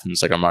the math and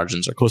it's like our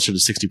margins are closer to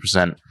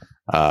 60%,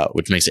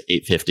 which makes it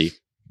 $850.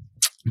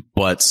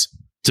 But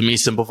to me,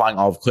 simplifying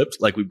all of Clipped,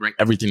 like we bring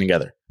everything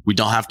together. We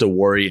don't have to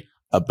worry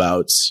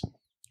about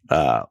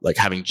like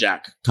having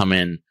Jack come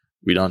in.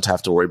 We don't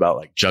have to worry about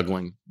like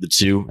juggling the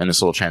two in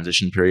this little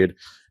transition period.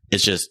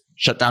 It's just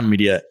shut down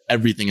media.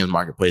 Everything is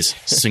marketplace,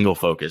 single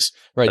focus.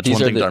 Right. That's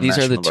these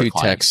are the 2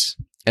 techs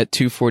at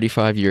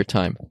 2:45 your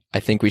time. I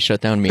think we shut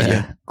down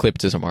media.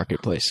 Clipped is a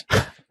marketplace.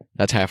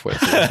 That's halfway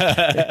through.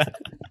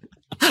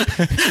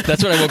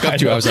 That's what I woke up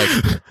to. I was like,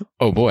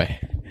 oh boy,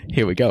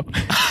 here we go.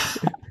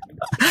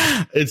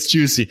 It's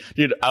juicy.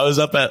 Dude, I was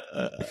up at,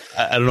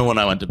 I don't know when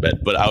I went to bed,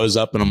 but I was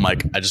up and I'm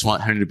like, I just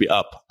want Henry to be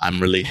up. I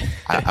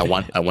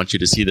want you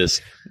to see this.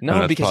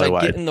 No, because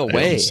I get in the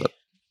way.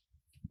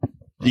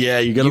 Yeah,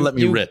 you gotta let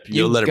me rip.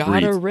 You gotta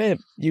let it breathe.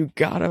 You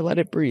gotta let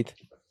it breathe.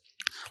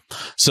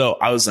 So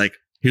I was like,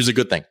 here's a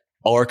good thing.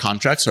 All our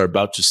contracts are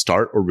about to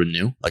start or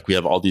renew. Like we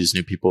have all these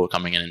new people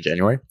coming in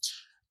January,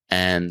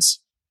 and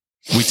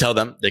we tell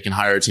them they can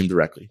hire a team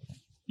directly,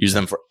 use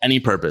them for any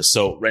purpose.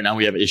 So right now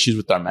we have issues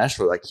with our mesh.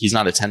 We're like, he's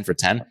not a 10 for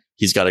 10.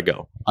 He's got to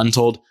go.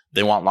 Untold,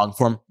 they want long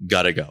form,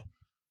 gotta go.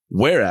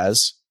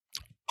 Whereas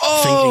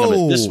thinking of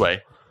it this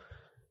way,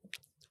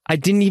 I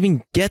didn't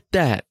even get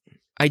that.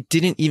 I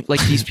didn't even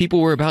like these people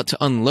were about to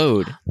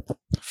unload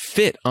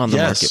fit on the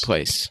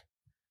marketplace.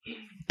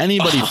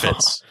 Anybody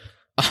fits.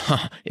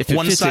 If it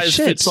one fits, size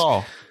it fits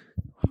all.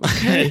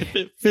 Okay. If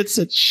it fits,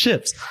 it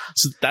ships.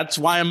 So that's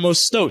why I'm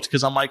most stoked,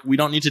 because I'm like, we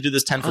don't need to do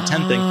this 10 for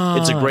 10 thing.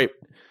 It's a great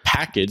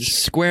package.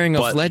 Squaring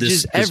of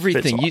ledges,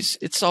 everything.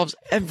 It solves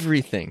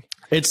everything.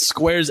 It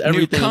squares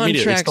everything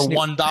immediately. It's the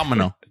one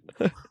domino.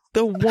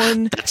 The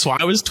one. That's why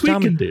I was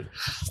tweaking, dude.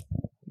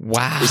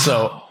 Wow.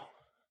 So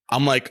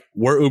I'm like,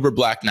 we're Uber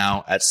Black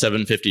now at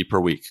 $750 per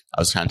week.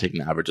 I was kind of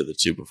taking the average of the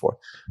two before.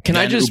 Can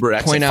I just Uber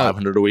X point out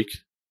 $500 a week?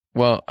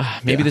 Well,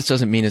 maybe this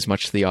doesn't mean as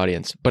much to the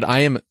audience, but I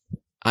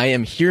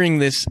am hearing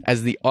this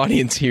as the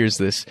audience hears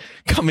this,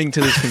 coming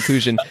to this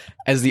conclusion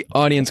as the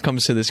audience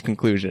comes to this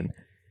conclusion.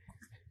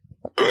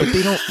 But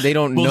they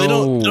don't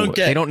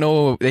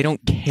know. They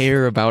don't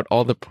care about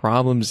all the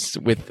problems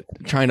with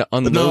trying to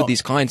unload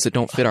these clients that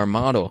don't fit our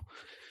model.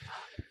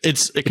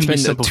 It can been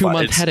be a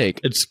 2-month headache.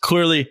 It's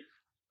clearly,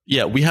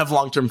 we have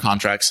long-term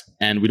contracts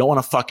and we don't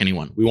want to fuck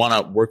anyone. We want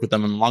to work with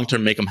them and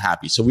long-term make them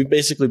happy. So we've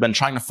basically been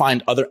trying to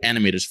find other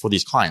animators for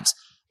these clients.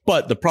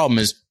 But the problem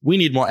is we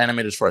need more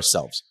animators for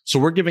ourselves. So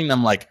we're giving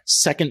them like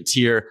second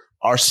tier,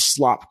 our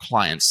slop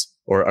clients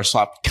or our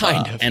slop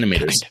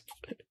animators.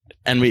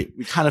 And we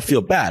kind of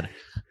feel bad,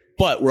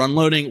 but we're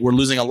unloading. We're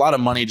losing a lot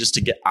of money just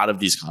to get out of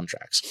these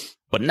contracts.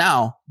 But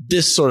now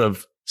this sort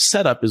of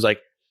setup is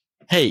like,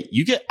 hey,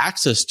 you get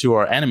access to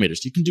our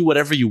animators. You can do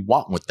whatever you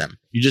want with them.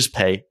 You just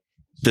pay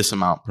this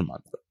amount per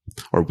month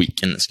or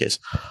week in this case.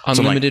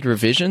 Unlimited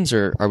revisions,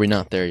 or are we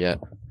not there yet?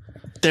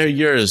 They're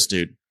yours,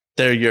 dude.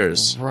 They're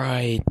yours.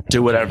 Right.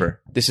 Do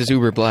whatever. This is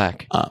Uber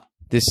Black.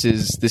 This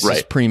is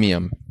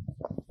premium.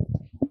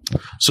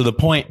 So the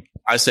point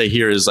I say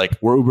here is like,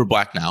 we're Uber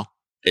Black now.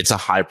 It's a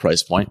high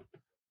price point,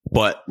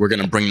 but we're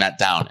going to bring that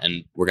down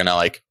and we're going to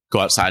like go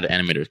outside of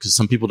animators because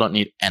some people don't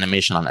need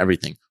animation on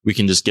everything. We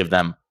can just give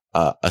them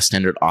a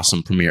standard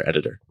awesome Premiere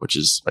editor, which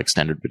is like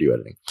standard video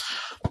editing.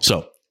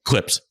 So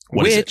Clips.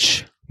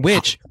 Wait,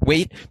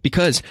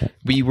 because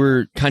we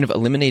were kind of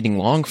eliminating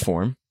long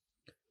form.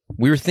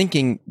 We were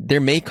thinking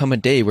there may come a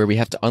day where we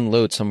have to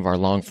unload some of our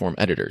long form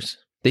editors.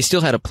 They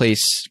still had a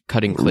place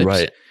cutting clips,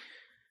 right?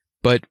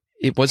 But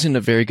it wasn't a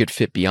very good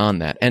fit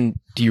beyond that. And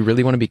do you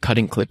really want to be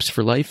cutting clips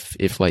for life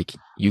if like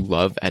you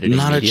love editing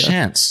media? Not a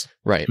chance.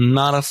 Right.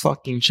 Not a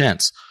fucking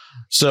chance.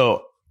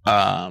 So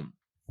Yeah,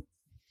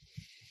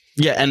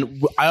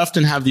 and I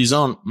often have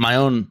my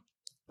own,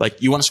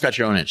 like, you want to scratch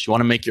your own itch. You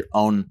want to make you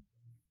want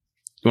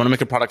to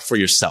make a product for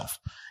yourself.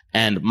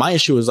 And my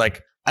issue is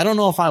like, I don't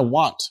know if I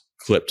want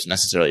clipped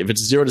necessarily. If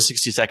it's 0 to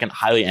 60 second,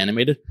 highly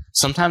animated,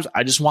 sometimes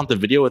I just want the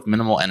video with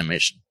minimal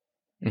animation.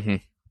 Mm-hmm.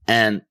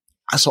 And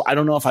so I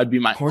don't know if I'd be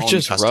my or own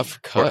just custom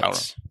rough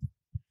cuts.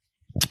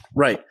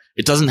 Right.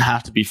 It doesn't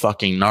have to be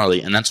fucking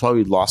gnarly. And that's why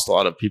we lost a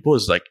lot of people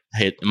is like,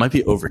 hey, it might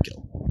be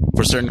overkill.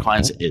 For certain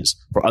clients, it is.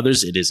 For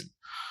others, it isn't.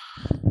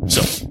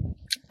 So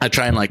I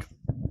try and like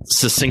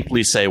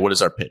succinctly say, what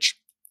is our pitch?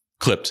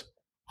 Clipped.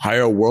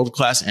 Hire a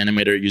world-class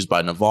animator used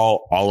by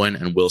Naval, Allwyn,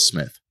 and Will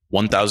Smith.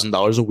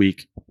 $1,000 a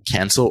week.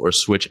 Cancel or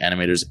switch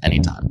animators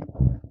anytime.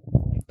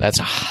 That's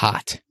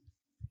hot.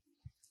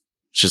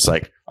 It's just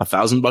like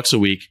 $1,000 a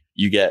week.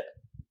 You get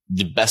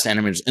the best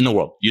animators in the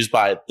world used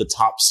by the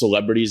top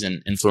celebrities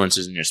and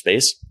influencers in your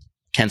space.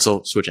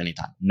 Cancel, switch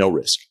anytime. No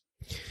risk.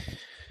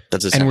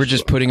 That's and we're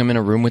just putting them in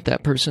a room with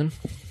that person?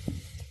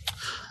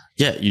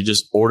 Yeah, you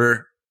just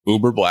order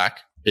Uber Black.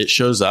 It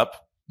shows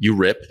up. You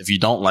rip. If you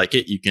don't like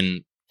it, you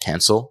can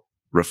cancel,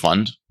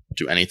 refund,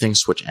 do anything,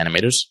 switch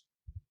animators.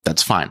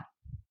 That's fine.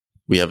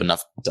 We have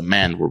enough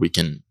demand where we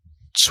can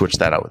switch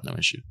that out with no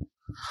issue.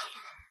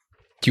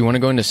 Do you want to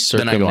go into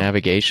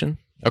circumnavigation?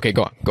 Okay,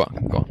 go on.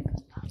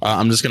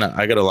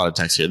 I got a lot of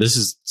text here. This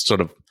is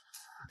sort of,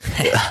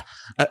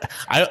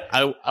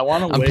 I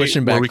want to wait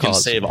where we can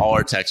save all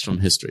our text from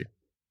history.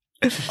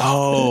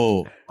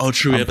 Oh,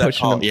 true. We have that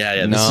call.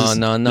 Yeah.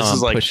 No. I'm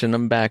like, pushing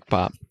them back,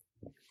 Pop.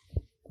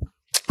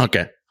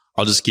 Okay.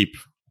 I'm going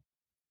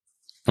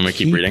to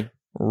keep reading.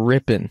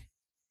 Ripping.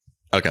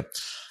 Okay.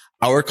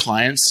 Our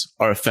clients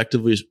are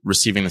effectively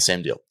receiving the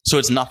same deal. So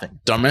it's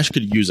nothing. Dharmesh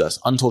could use us.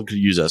 Untold could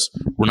use us.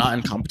 We're not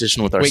in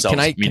competition with ourselves.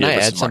 Wait, can I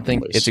add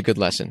something? It's a good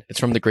lesson. It's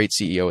from the great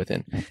CEO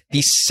within.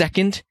 The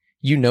second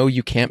you know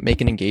you can't make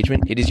an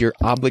engagement, it is your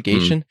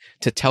obligation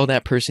to tell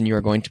that person you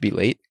are going to be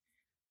late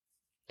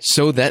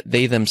so that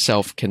they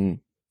themselves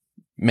can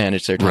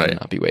manage their time and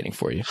not be waiting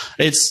for you.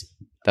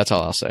 That's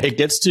all I'll say. It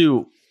gets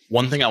to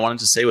one thing I wanted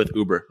to say with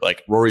Uber,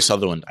 like Rory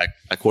Sutherland.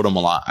 I quote him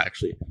a lot,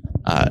 actually.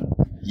 I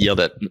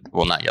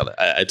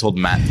told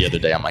Matt the other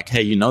day, I'm like,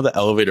 hey, you know the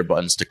elevator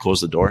buttons to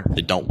close the door?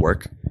 They don't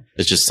work.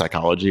 It's just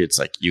psychology. It's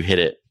like you hit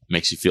it,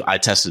 makes you feel. I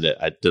tested it.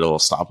 I did a little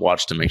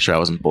stopwatch to make sure I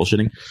wasn't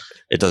bullshitting.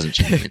 It doesn't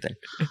change anything.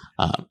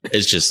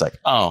 It's just like,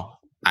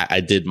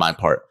 I did my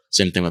part.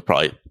 Same thing with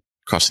probably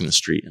crossing the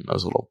street and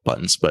those little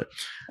buttons. But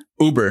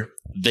Uber,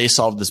 they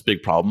solved this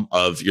big problem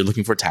of you're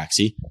looking for a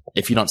taxi.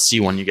 If you don't see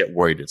one, you get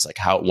worried. It's like,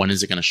 when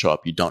is it going to show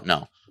up? You don't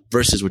know.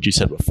 Versus what you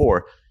said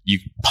before. You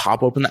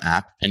pop open the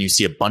app and you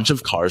see a bunch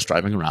of cars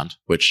driving around,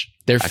 which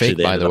they're fake,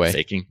 by the way.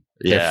 Faking.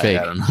 They're fake.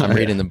 I'm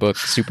reading the book.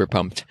 Super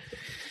pumped.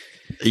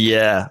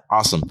 Yeah,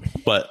 awesome.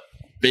 But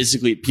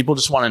basically, people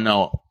just want to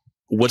know,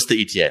 what's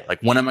the ETA?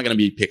 Like, when am I going to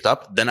be picked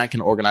up? Then I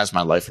can organize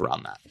my life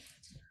around that.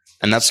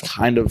 And that's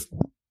kind of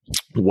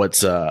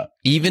what's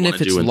even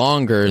if it's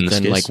longer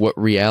than like what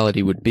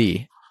reality would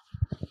be.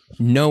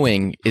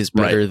 Knowing is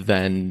better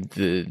than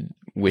the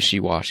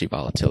wishy-washy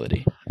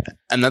volatility.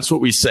 And that's what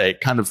we say.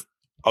 Kind of.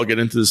 I'll get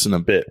into this in a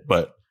bit,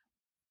 but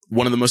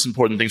one of the most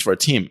important things for our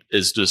team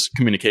is just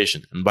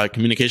communication. And by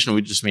communication,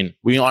 we just mean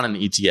we want an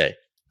ETA.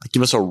 Like,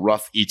 give us a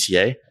rough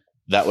ETA.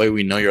 That way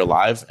we know you're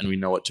live and we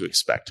know what to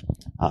expect.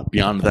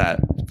 Beyond that,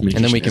 and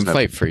then we can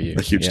fight for you.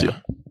 A huge deal.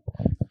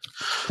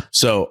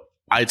 So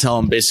I tell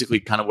them basically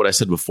kind of what I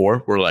said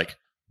before. We're like,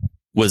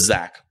 with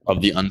Zach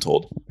of the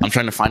Untold, I'm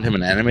trying to find him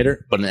an animator,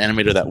 but an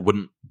animator that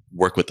wouldn't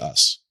work with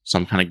us. So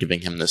I'm kind of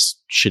giving him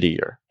this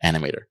shittier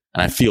animator.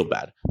 And I feel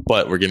bad,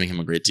 but we're giving him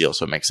a great deal,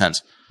 so it makes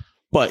sense.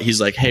 But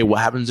he's like, hey, what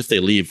happens if they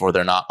leave or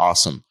they're not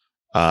awesome?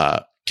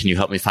 Can you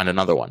help me find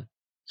another one?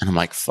 And I'm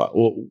like, fuck,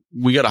 well,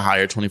 we got to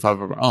hire 25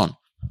 of our own.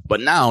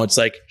 But now it's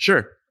like,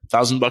 sure,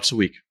 $1,000 a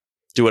week.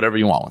 Do whatever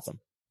you want with them.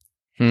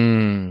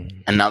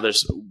 And now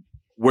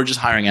we're just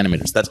hiring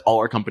animators. That's all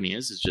our company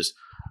is just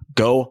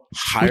go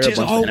hire a bunch of animators. Which is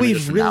all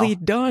we've really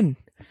done.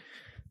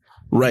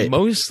 Right.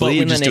 Mostly.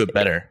 But we just do it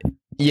better.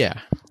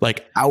 Yeah.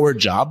 Like our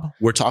job,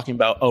 we're talking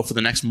about, for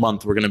the next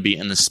month, we're going to be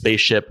in the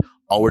spaceship.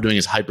 All we're doing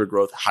is hyper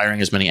growth,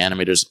 hiring as many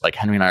animators. Like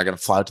Henry and I are going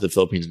to fly to the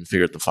Philippines and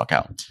figure it the fuck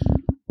out.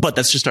 But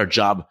that's just our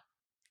job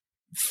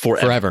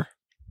forever.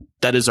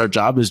 That is our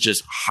job, is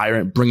just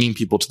bringing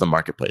people to the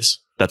marketplace.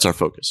 That's our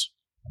focus.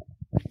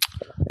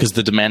 Because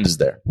the demand is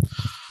there.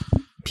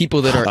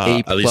 People that are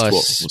A+,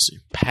 we'll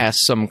pass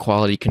some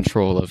quality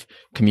control of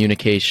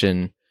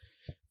communication,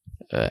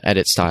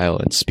 edit style,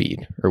 and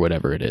speed, or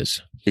whatever it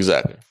is.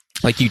 Exactly.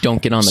 Like, you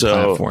don't get on the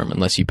platform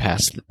unless you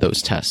pass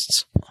those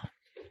tests.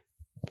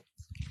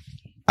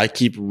 I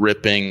keep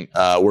ripping.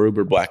 We're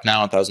Uber Black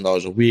now,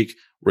 $1,000 a week.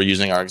 We're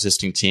using our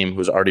existing team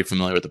who's already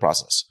familiar with the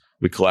process.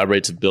 We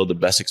collaborate to build the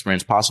best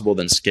experience possible,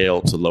 then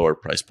scale to lower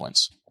price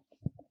points.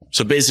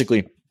 So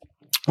basically,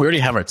 we already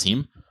have our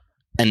team,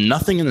 and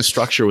nothing in the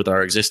structure with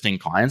our existing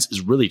clients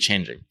is really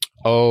changing.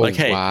 Oh, like,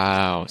 hey,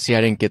 wow. See,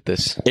 I didn't get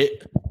this.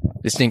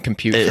 This didn't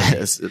compute.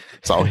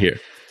 It's all here.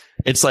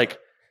 It's like,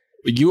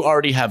 you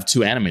already have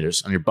 2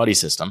 animators on your buddy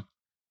system.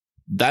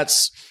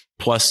 That's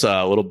plus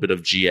a little bit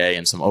of GA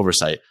and some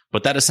oversight,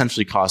 but that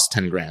essentially costs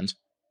 10 grand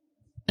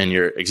in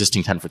your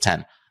existing 10 for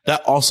 10.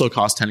 That also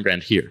costs 10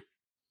 grand here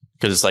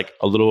because it's like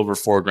a little over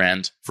 4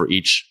 grand for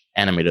each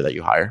animator that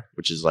you hire,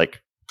 which is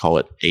like, call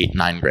it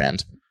 8-9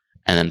 grand.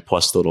 And then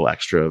plus the little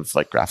extra of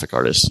like graphic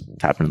artists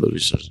tap into those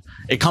resources.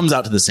 It comes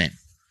out to the same.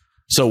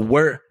 So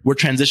we're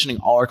transitioning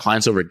all our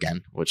clients over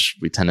again, which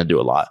we tend to do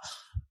a lot,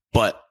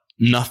 but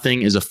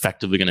nothing is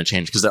effectively going to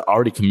change because they're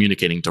already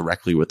communicating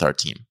directly with our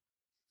team.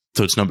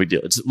 So it's no big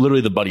deal. It's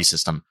literally the buddy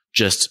system,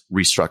 just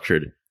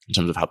restructured in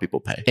terms of how people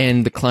pay.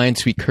 And the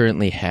clients we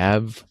currently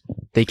have,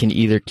 they can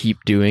either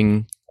keep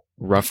doing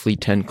roughly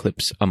 10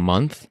 clips a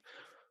month,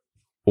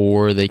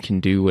 or they can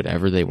do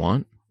whatever they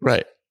want.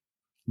 Right.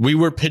 We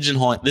were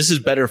pigeonholing. This is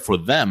better for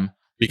them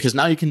because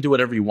now you can do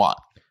whatever you want.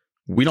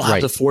 We don't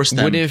have to force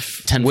them. What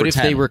if 10 what for if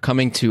 10. they were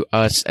coming to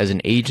us as an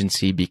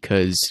agency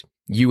because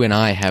you and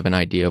I have an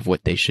idea of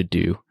what they should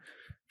do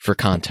for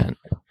content?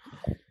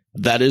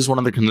 That is one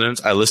of the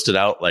concerns. I listed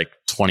out like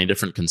 20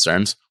 different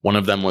concerns. One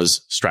of them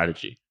was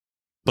strategy.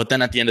 But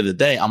then at the end of the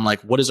day, I'm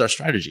like, what is our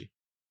strategy?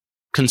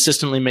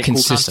 Consistently make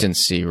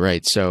consistency, cool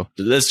right? So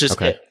that's just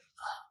okay. it.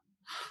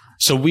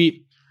 So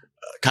we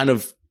kind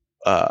of,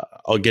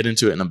 I'll get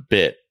into it in a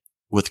bit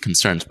with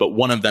concerns, but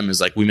one of them is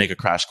like we make a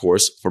crash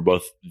course for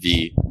both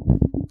the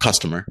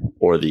customer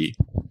or the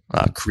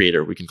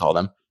creator, we can call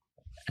them,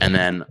 and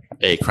then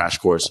a crash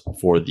course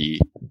for the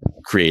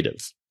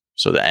creative.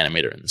 So the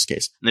animator in this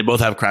case. And they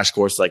both have crash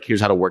course, like here's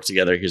how to work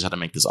together. Here's how to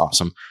make this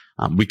awesome.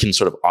 We can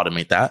sort of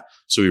automate that.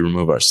 So we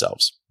remove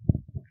ourselves.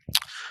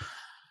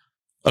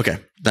 Okay.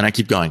 Then I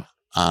keep going.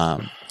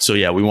 So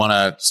yeah, we want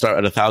to start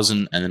at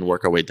 1,000 and then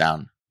work our way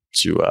down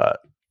to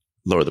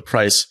lower the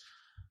price.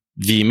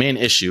 The main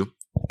issue,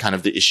 kind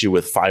of the issue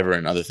with Fiverr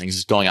and other things,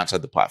 is going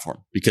outside the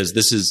platform because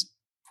this is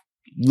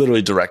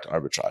literally direct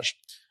arbitrage.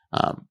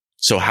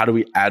 So how do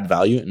we add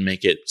value and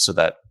make it so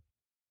that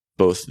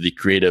both the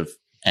creative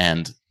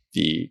and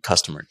the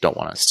customer don't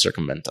want to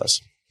circumvent us?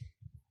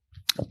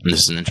 And this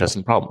is an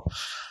interesting problem.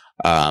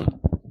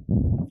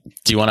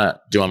 Do you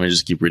want me to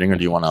just keep reading, or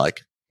do you want to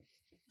like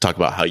talk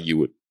about how you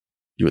would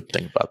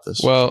think about this?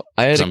 Well,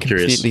 I had a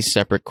completely curious.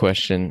 separate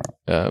question.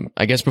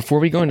 I guess before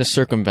we go into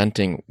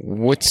circumventing,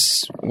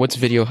 what's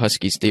Video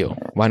Husky's deal?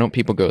 Why don't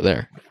people go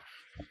there?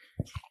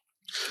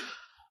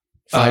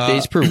 5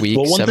 days per week,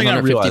 well, one thing I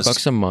realized-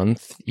 $750 a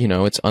month. You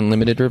know, it's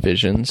unlimited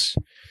revisions.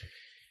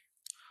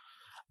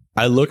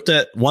 I looked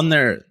at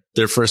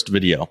their first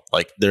video,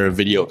 like they're a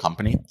video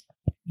company.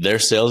 Their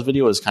sales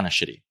video is kind of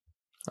shitty.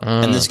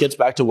 And this gets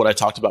back to what I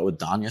talked about with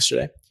Don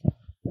yesterday,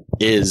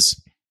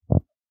 is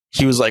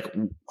he was like,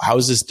 how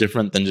is this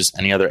different than just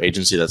any other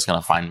agency that's going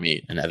to find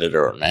me an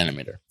editor or an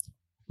animator?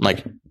 I'm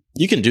like,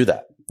 you can do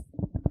that,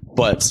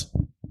 but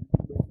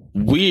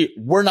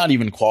we're not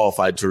even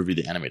qualified to review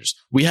the animators.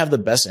 We have the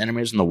best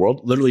animators in the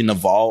world. Literally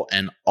Naval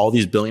and all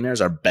these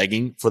billionaires are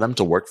begging for them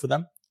to work for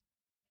them.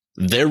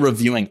 They're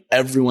reviewing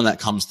everyone that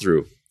comes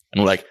through.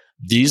 And we're like,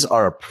 these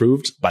are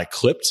approved by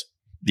Clipped,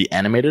 the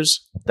animators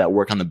that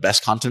work on the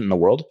best content in the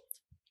world.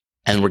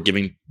 And we're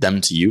giving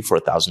them to you for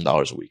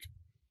 $1,000 a week.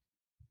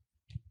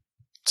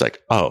 It's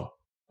like, oh,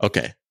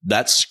 okay.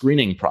 That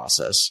screening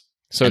process.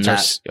 So and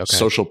it's that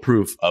social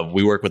proof of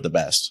we work with the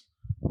best.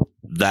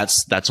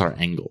 That's our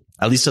angle,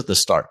 at least at the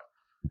start.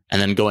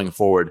 And then going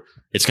forward,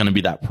 it's going to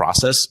be that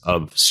process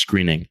of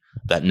screening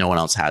that no one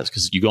else has.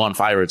 Because you go on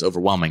Fiverr, it's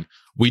overwhelming.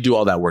 We do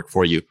all that work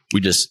for you.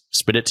 We just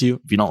spit it to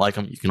you. If you don't like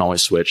them, you can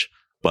always switch.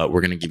 But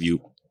we're going to give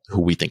you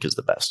who we think is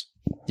the best.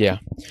 Yeah.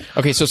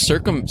 Okay. So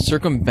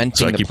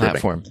circumventing the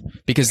platform,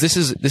 because this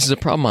is a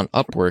problem on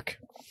Upwork.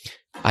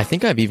 I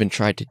think I've even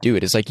tried to do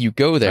it. It's like you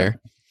go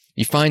there,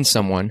 you find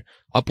someone,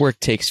 Upwork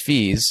takes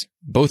fees.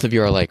 Both of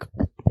you are like,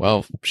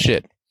 well,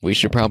 shit, we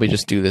should probably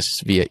just do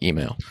this via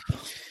email.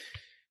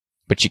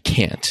 But you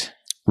can't.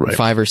 Right.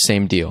 Fiverr,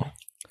 same deal.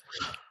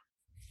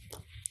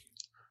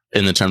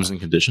 In the terms and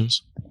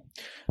conditions?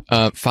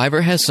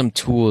 Fiverr has some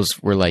tools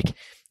where, like,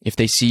 if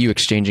they see you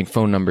exchanging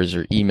phone numbers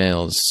or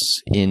emails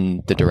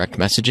in the direct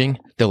messaging,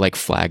 they'll like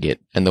flag it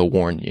and they'll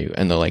warn you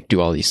and they'll like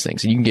do all these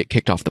things. And you can get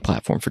kicked off the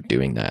platform for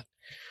doing that.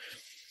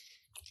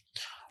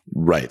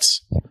 Right.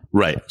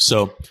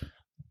 So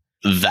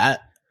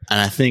that,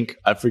 and I think,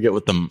 I forget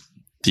what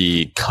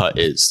the cut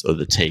is or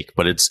the take,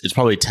 but it's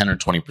probably 10 or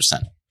 20%.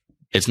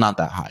 It's not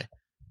that high,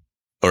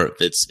 or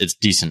it's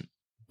decent,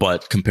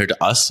 but compared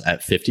to us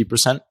at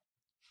 50%,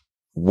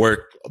 we're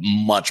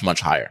much, much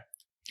higher.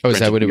 Oh, is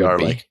that what it would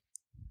be? Like,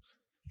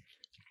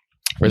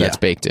 or that's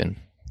baked in?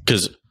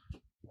 Because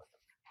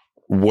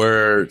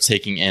we're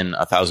taking in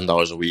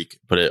 $1,000 a week,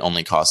 but it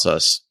only costs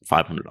us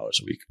 $500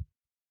 a week.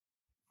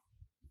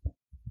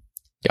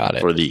 Got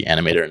it. For the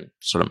animator and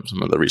sort of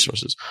some of the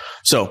resources.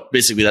 So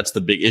basically, that's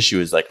the big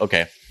issue is like,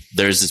 okay,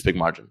 there's this big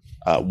margin.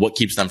 What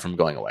keeps them from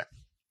going away?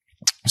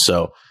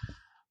 So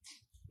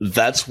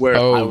that's where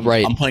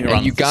I'm playing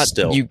around with this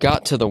still. You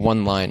got to the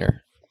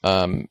one-liner.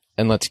 And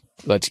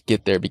let's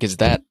get there, because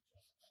that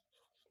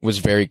was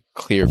very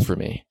clear for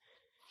me.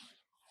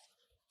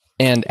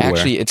 And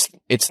actually,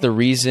 it's the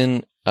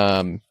reason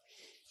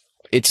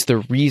it's the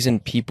reason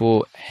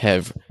people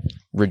have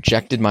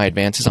rejected my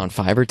advances on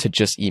Fiverr to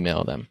just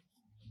email them.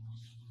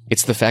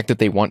 It's the fact that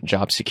they want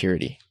job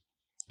security.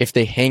 If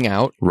they hang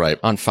out Right.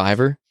 on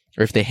Fiverr,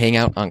 or if they hang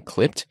out on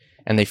Clipped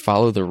and they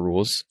follow the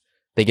rules,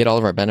 they get all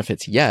of our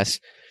benefits, yes.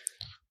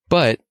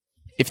 But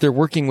if they're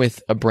working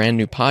with a brand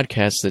new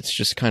podcast that's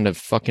just kind of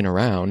fucking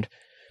around,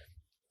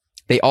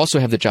 they also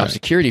have the job Right.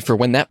 security for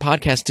when that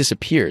podcast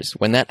disappears,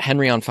 when that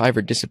Henry on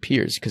Fiverr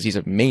disappears because he's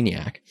a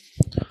maniac.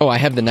 Oh, I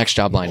have the next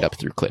job lined up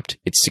through Clipped.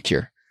 It's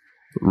secure.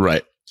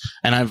 Right.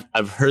 And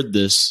I've heard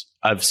this.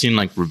 I've seen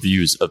like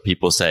reviews of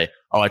people say,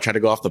 "Oh, I tried to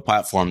go off the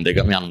platform. They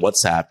got me on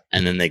WhatsApp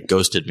and then they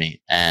ghosted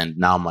me. And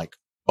now I'm like,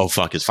 oh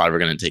fuck, is Fiverr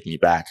going to take me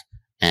back?"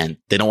 And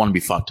they don't want to be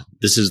fucked.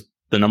 This is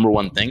the number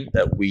one thing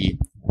that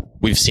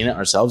we've seen it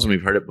ourselves and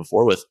we've heard it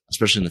before with,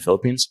 especially in the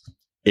Philippines,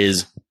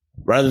 is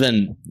rather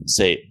than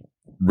say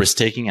risk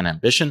taking and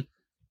ambition,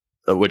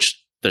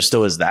 which there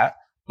still is that,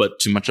 but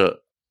to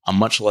a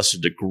much lesser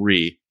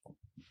degree,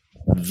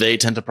 they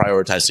tend to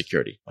prioritize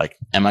security. Like,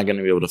 am I going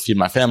to be able to feed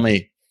my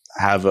family,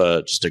 have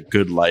just a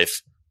good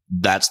life?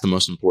 That's the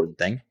most important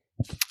thing.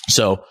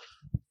 So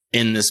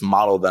in this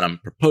model that I'm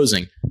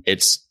proposing,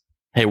 it's,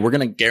 hey, we're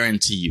going to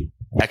guarantee you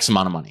X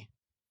amount of money.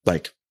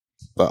 Like,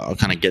 I'll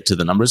kind of get to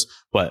the numbers,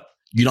 but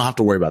you don't have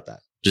to worry about that.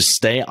 Just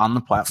stay on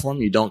the platform.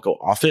 You don't go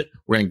off it.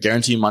 We're going to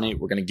guarantee you money.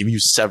 We're going to give you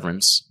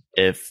severance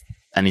if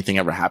anything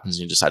ever happens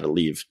and you decide to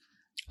leave.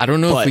 I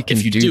don't know But if we can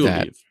if you do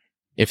that. leave,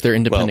 If they're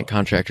independent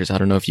contractors, I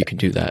don't know if you can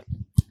do that.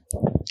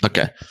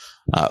 okay.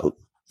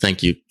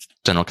 Thank you,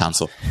 General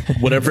Counsel.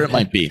 Whatever it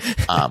might be,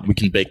 we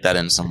can bake that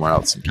in somewhere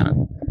else and kind of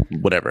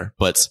whatever.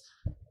 But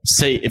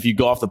say if you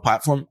go off the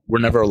platform, we're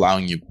never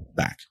allowing you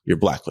back. You're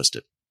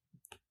blacklisted.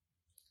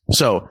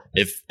 So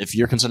if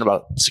you're concerned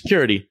about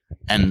security,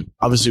 and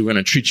obviously we're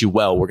going to treat you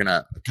well, we're going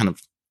to kind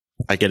of,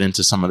 I get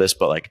into some of this,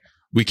 but like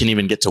we can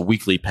even get to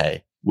weekly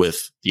pay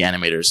with the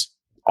animators.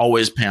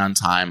 Always pay on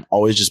time,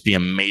 always just be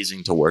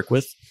amazing to work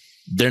with.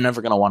 They're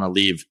never going to want to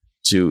leave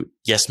to,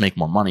 yes, make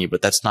more money,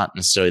 but that's not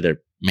necessarily their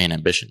main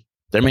ambition.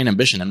 Their main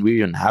ambition, and we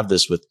even have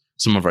this with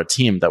some of our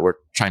team that we're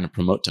trying to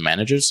promote to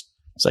managers.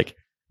 It's like,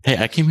 hey,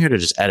 I came here to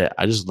just edit.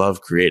 I just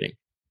love creating.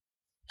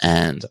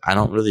 And I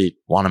don't really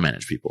want to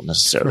manage people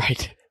necessarily.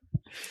 Right.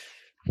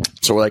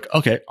 So we're like,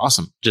 okay,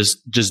 awesome.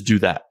 Just do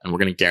that. And we're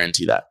going to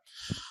guarantee that.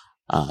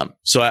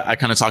 So I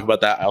kind of talk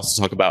about that. I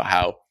also talk about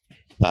how,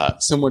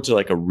 similar to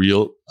like a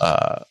real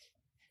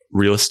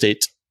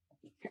estate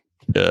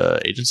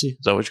agency, is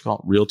that what you call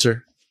it?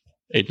 Realtor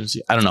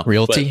agency? I don't know.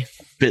 Realty?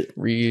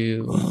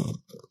 Real.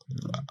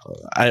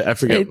 I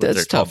forget what they're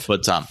tough.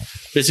 called. But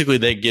basically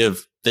they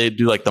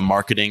do like the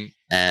marketing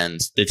and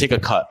they take a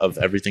cut of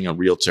everything a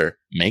realtor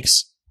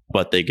makes,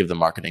 but they give the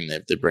marketing,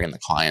 they bring in the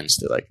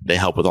clients, they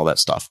help with all that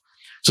stuff.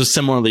 So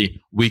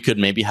similarly, we could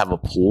maybe have a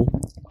pool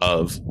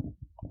of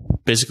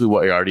basically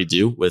what we already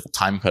do with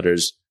time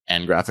cutters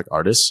and graphic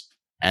artists,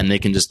 and they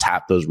can just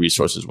tap those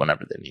resources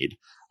whenever they need,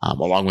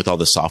 along with all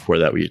the software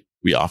that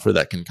we offer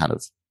that can kind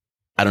of,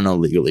 I don't know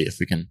legally if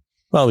we can,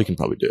 well, we can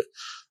probably do it.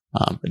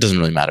 It doesn't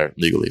really matter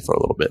legally for a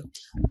little bit,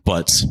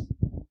 but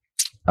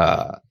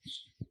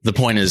the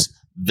point is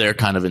they're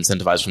kind of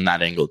incentivized from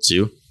that angle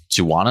too,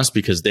 to want us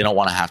because they don't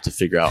want to have to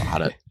figure out how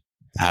to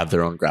have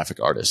their own graphic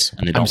artists,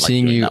 and they don't like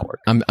doing that work.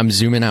 I'm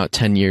zooming out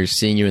 10 years,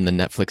 seeing you in the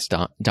Netflix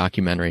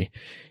documentary,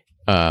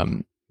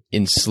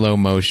 in slow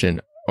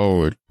motion.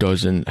 Oh, it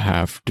doesn't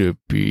have to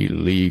be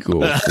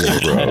legal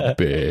for a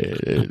bit.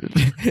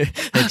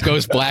 It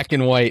goes black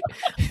and white,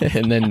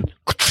 and then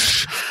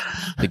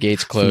the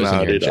gates close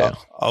and you're in jail.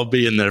 I'll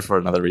be in there for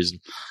another reason.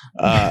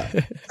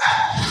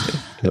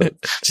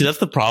 See, that's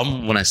the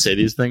problem when I say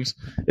these things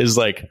is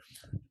like,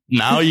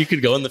 now you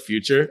could go in the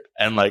future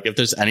and like, if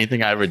there's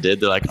anything I ever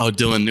did, they're like, oh,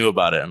 Dylan knew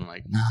about it. And I'm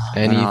like, no.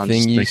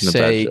 Anything you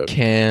say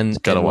can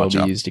and will be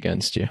used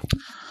against you.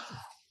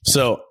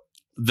 So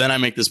then I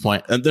make this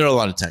point, and there are a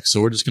lot of texts,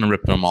 so we're just going to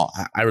rip them all.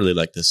 I really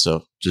like this,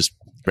 so just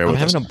bear with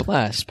us. I'm having a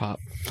blast, Pop.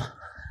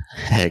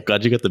 Hey,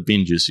 glad you got the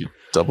bean juice, you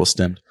double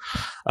stemmed.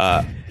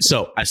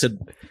 So I said,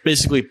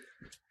 basically,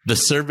 the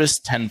service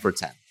 10 for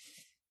 10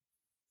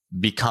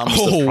 becomes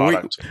the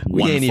product.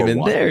 We ain't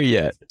even there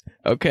yet.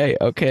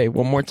 Okay.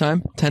 One more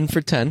time. 10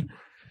 for 10.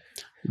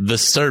 The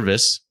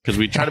service, because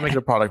we try to make it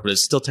a product, but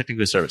it's still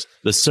technically a service.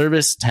 The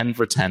service 10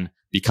 for 10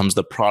 becomes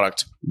the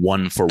product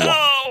 1 for 1.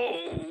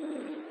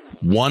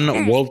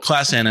 One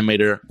world-class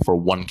animator for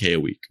 $1,000 a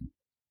week.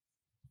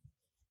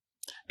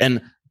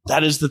 And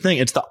that is the thing.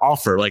 It's the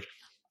offer. Like,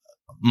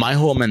 my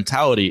whole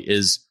mentality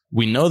is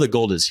we know the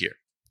gold is here.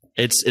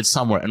 It's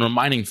somewhere, and we're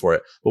mining for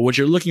it. But what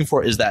you're looking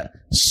for is that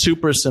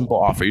super simple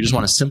offer. You just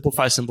want to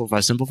simplify.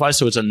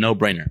 So it's a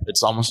no-brainer.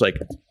 It's almost like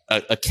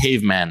a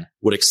caveman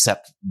would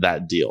accept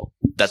that deal.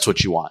 That's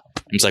what you want.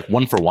 And it's like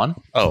 1 for 1.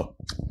 Oh,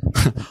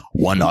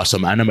 one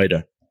awesome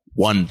animator.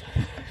 1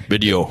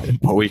 video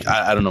per week.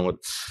 I don't know what,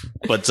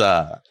 but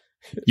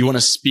you want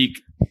to speak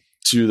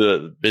to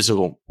the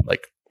physical,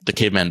 like the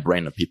caveman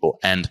brain of people.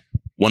 And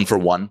 1 for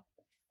 1,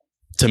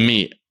 to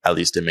me, at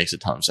least, it makes a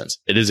ton of sense.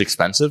 It is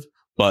expensive,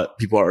 but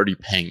people are already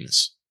paying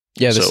this.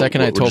 Yeah, the So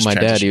second I we're told just my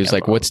dad, he was transitioning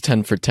like, about "What's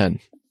 10 for 10?"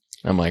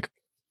 I'm like,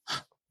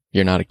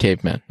 "You're not a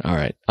caveman." All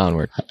right,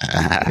 onward.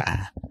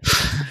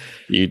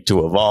 You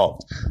two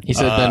evolved. He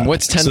said, "Then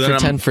what's 10 so then for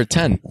 10 for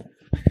 10?"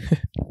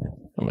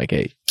 I'm like,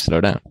 "Hey,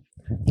 slow down."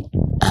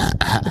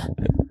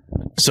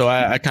 So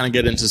I kind of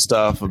get into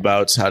stuff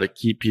about how to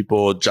keep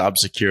people, job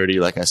security,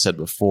 like I said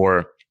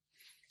before.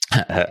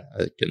 I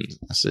can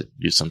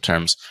use some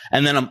terms.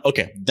 And then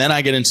then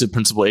I get into the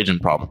principal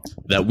agent problem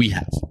that we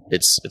have.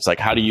 It's like,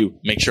 how do you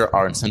make sure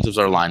our incentives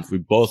are aligned? We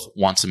both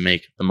want to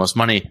make the most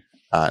money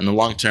in the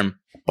long term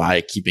by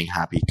keeping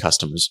happy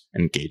customers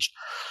engaged.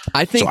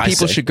 I think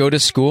people should go to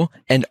school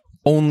and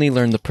only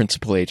learn the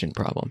principal agent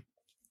problem.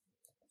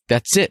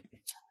 That's it.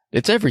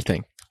 It's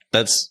everything.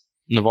 That's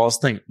Naval's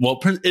thing. Well,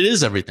 it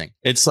is everything.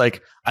 It's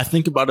like, I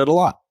think about it a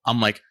lot. I'm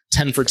like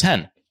 10 for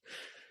 10.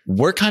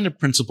 We're kind of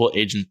principal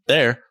agent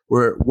there.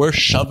 We're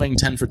shoving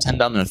 10 for 10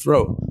 down their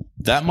throat.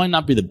 That might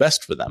not be the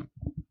best for them.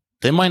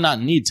 They might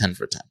not need 10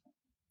 for 10.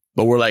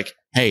 But we're like,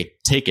 hey,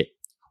 take it.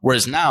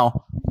 Whereas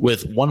now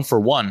with 1 for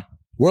 1,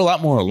 we're a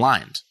lot more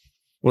aligned.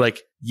 We're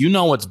like, you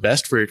know what's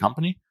best for your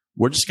company.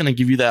 We're just going to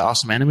give you that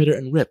awesome animator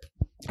and rip.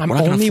 I'm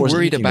only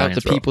worried about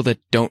the people that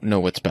don't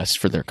know what's best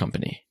for their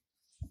company.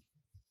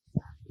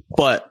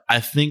 But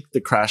I think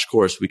the crash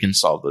course, we can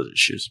solve those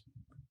issues.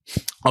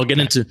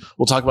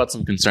 We'll talk about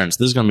some concerns.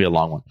 This is going to be a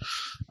long one.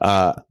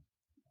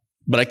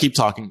 But I keep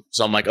talking.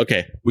 So I'm like,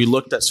 okay, we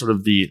looked at sort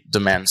of the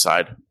demand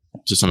side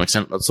to some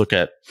extent. Let's look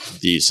at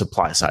the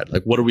supply side.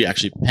 Like, what are we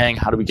actually paying?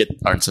 How do we get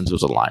our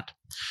incentives aligned?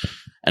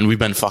 And we've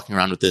been fucking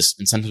around with this.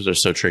 Incentives are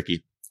so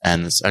tricky.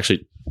 And it's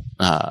actually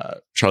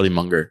Charlie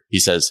Munger. He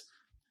says,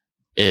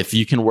 if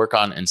you can work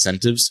on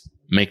incentives,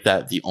 make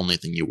that the only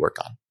thing you work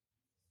on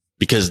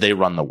because they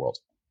run the world.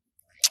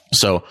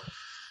 So,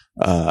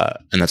 and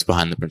that's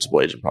behind the principal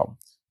agent problem.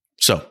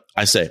 So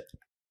I say,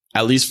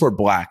 at least for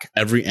Black,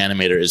 every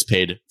animator is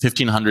paid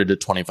 $1,500 to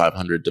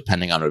 $2,500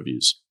 depending on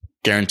reviews.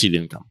 Guaranteed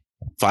income.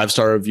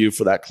 5-star review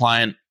for that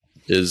client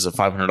is a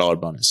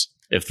 $500 bonus.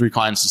 If 3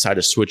 clients decide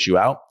to switch you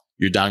out,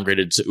 you're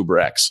downgraded to Uber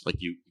X. Like,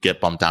 you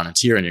get bumped down a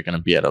tier and you're going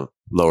to be at a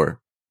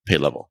lower pay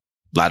level.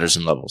 Ladders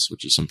and levels,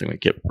 which is something we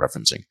keep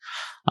referencing.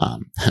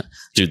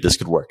 Dude, this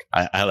could work.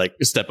 I like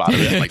step out of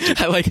it. Like,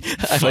 dude, I like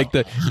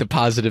the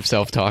positive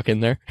self-talk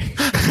in there.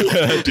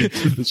 Dude,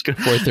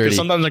 4:30.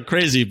 Sometimes I'm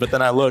crazy, but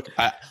then I look.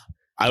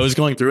 I was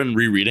going through and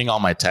rereading all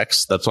my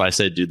texts. That's why I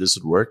say, dude, this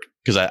would work.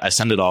 Because I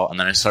send it all and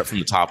then I start from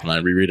the top and I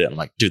reread it. And I'm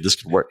like, dude, this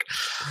could work.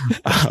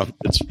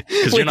 It's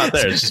because you're not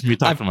there. It's just me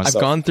talking to myself.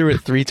 I've gone through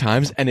it 3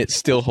 times and it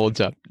still holds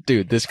up.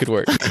 Dude, this could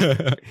work.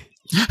 Literally,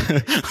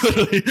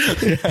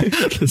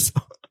 yeah.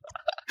 So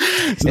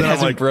it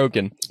hasn't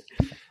broken.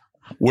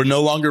 We're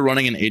no longer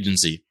running an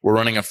agency. We're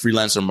running a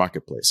freelancer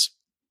marketplace.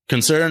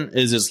 Concern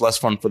is it's less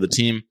fun for the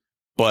team.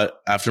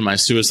 But after my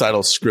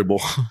suicidal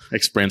scribble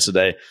experience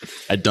today,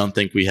 I don't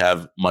think we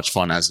have much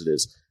fun as it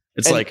is.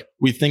 It's like,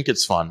 we think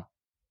it's fun.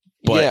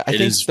 But yeah, I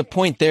think the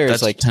point there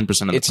is like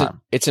 10% of the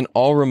time. It's an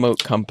all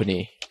remote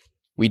company.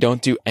 We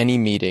don't do any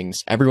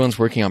meetings. Everyone's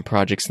working on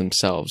projects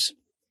themselves.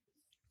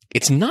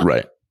 It's not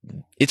right.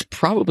 It's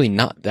probably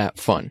not that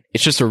fun.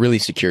 It's just a really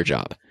secure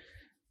job.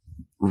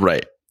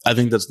 Right. I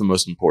think that's the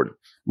most important.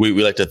 We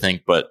like to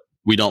think, but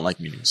we don't like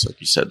meetings,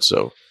 like you said.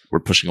 So we're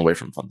pushing away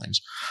from fun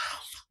things.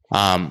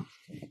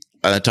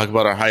 I talk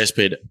about our highest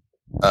paid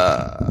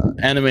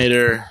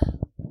animator.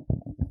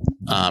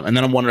 And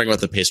then I'm wondering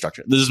about the pay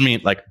structure. This is me,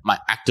 like my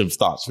active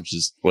thoughts, which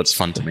is what's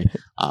fun to me.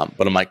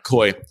 But I'm like,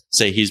 Koi,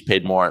 say he's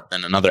paid more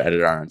than another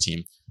editor on our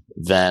team.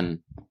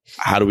 Then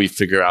how do we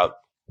figure out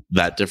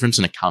that difference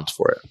and account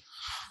for it?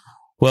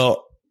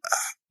 Well,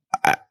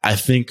 I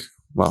think,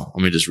 let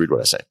me just read what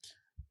I say.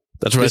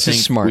 That's what I think.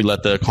 Smart. We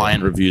let the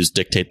client reviews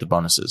dictate the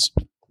bonuses.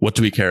 What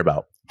do we care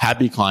about?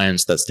 Happy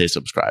clients that stay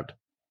subscribed.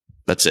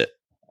 That's it.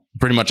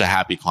 Pretty much a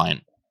happy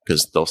client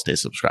because they'll stay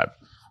subscribed.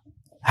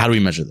 How do we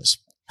measure this?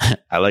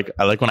 I like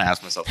when I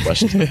ask myself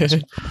questions because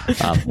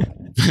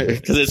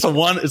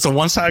it's a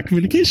one-sided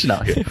communication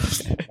out here.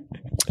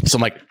 So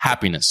I'm like,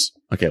 happiness.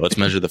 Okay, let's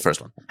measure the first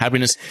one.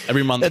 Happiness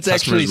every month. That's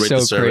actually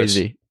so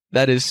crazy.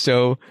 That is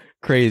so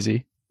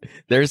crazy.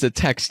 There's a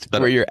text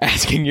where you're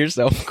asking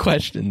yourself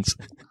questions.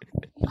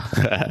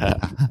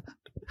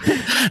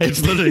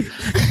 It's literally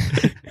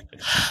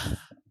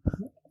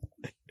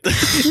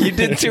you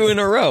did 2 in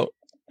a row.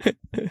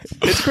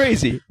 It's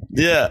crazy.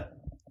 Yeah.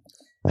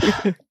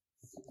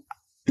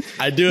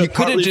 I do it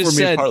partly for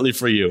me, partly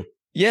for you.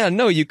 Yeah,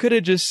 no, you could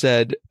have just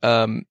said,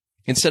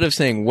 instead of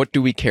saying, what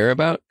do we care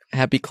about?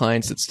 Happy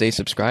clients that stay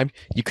subscribed.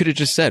 You could have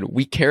just said,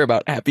 we care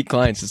about happy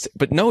clients.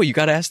 But no, you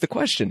got to ask the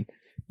question.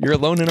 You're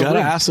alone in a room. Gotta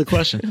ask the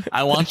question.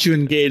 I want you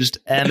engaged,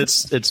 and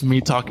it's me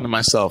talking to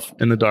myself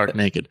in the dark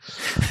naked.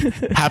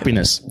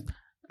 Happiness.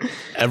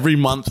 Every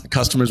month,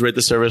 customers rate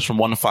the service from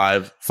 1 to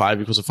 5.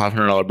 5 equals a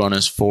 $500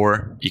 bonus.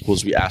 4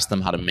 equals we ask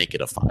them how to make it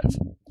a 5.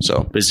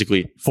 So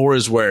basically, 4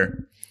 is where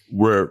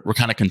we're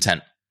kind of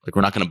content. Like,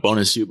 we're not going to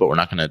bonus you, but we're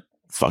not going to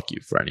fuck you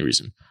for any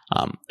reason.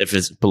 If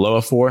it's below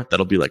a 4,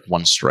 that'll be like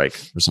 1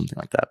 strike or something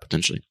like that,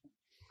 potentially.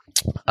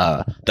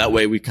 That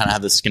way we kind of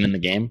have the skin in the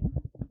game.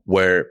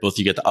 where both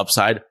you get the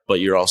upside, but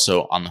you're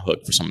also on the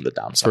hook for some of the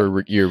downside.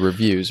 For your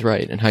reviews,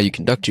 right, and how you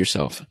conduct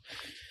yourself.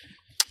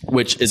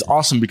 Which is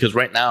awesome because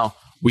right now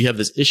we have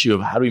this issue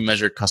of how do we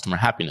measure customer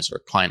happiness or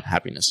client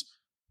happiness?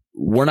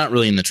 We're not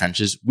really in the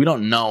trenches. We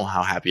don't know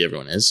how happy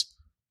everyone is.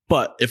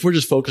 But if we're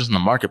just focused on the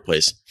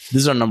marketplace,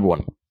 this is our number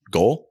one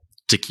goal,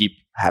 to keep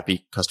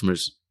happy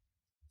customers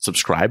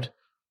subscribed.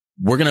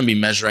 We're going to be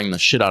measuring the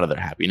shit out of their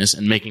happiness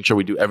and making sure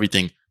we do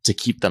everything to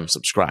keep them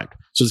subscribed.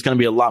 So it's going to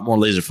be a lot more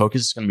laser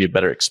focused. It's going to be a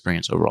better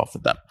experience overall for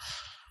them.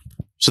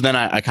 So then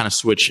I kind of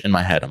switch in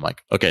my head. I'm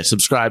like, okay,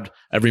 subscribed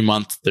every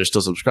month. They're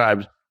still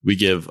subscribed. We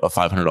give a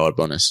 $500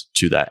 bonus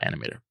to that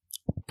animator.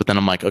 But then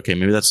I'm like, okay,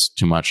 maybe that's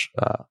too much.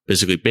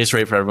 Basically, base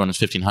rate for everyone is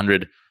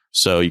 $1,500.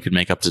 So you could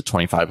make up to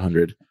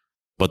 $2,500.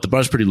 But the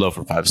bar is pretty low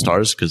for 5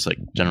 stars because like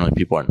generally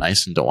people are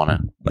nice and don't want to,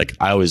 like,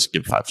 I always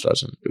give 5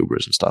 stars in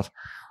Ubers and stuff.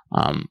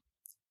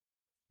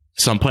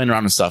 So I'm playing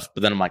around with stuff,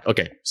 but then I'm like,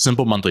 okay,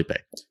 simple monthly pay,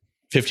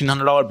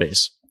 $1,500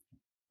 base.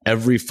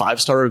 Every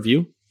 5-star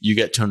review, you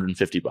get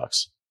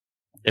 $250.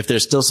 If they're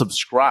still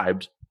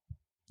subscribed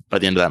by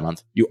the end of that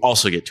month, you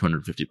also get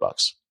 $250.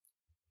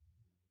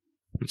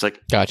 It's like,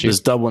 got you.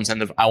 This double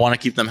incentive. I want to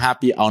keep them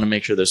happy. I want to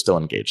make sure they're still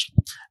engaged.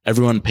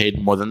 Everyone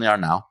paid more than they are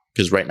now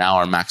because right now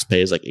our max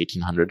pay is like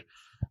 $1,800.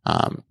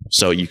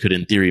 So you could,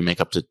 in theory, make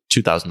up to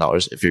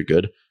 $2,000 if you're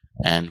good.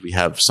 And we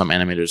have some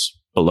animators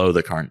below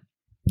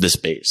this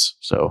base.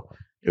 So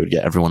it would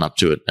get everyone up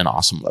to an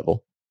awesome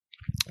level.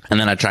 And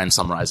then I try and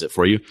summarize it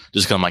for you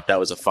just because I'm like, that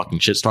was a fucking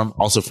shitstorm.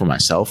 Also for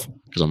myself,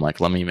 because I'm like,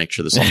 let me make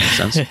sure this all makes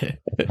sense.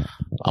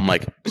 I'm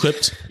like,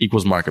 Clipped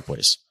equals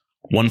marketplace.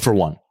 1 for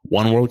 1.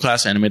 One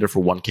world-class animator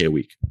for $1,000 a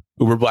week.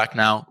 Uber Black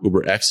now,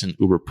 Uber X, and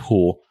Uber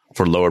Pool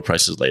for lower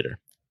prices later.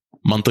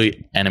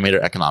 Monthly animator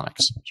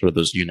economics, sort of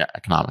those unit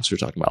economics we're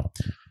talking about.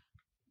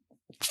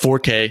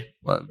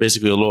 $4,000,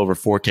 basically a little over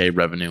 $4,000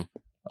 revenue,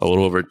 a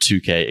little over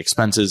 $2,000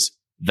 expenses.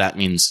 That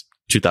means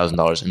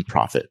 $2,000 in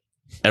profit.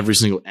 Every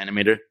single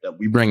animator that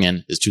we bring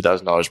in is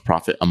 $2,000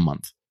 profit a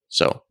month.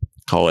 So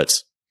call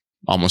it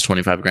almost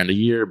 25 grand a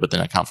year, but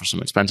then account for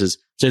some expenses.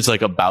 So it's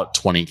like about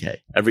 $20,000.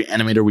 Every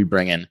animator we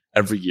bring in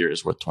every year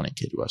is worth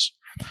 $20,000 to us.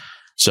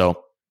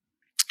 So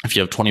if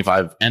you have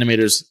 25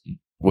 animators,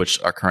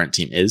 which our current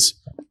team is,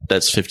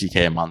 that's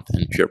 $50,000 a month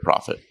in pure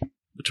profit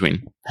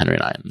between Henry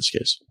and I in this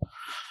case.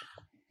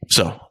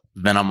 So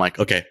then I'm like,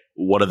 okay,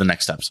 what are the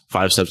next steps?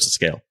 5 steps to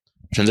scale.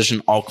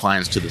 Transition all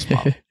clients to this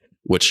model,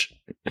 which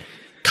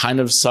kind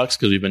of sucks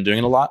because we've been doing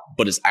it a lot,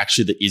 but it's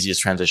actually the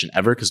easiest transition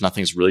ever because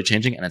nothing's really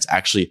changing and it's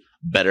actually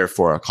better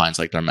for our clients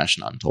like Dharmesh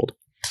and Untold.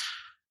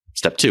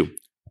 Step 2,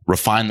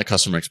 refine the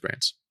customer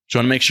experience. So we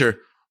want to make sure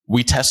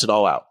we test it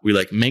all out. We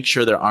like make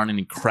sure there aren't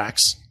any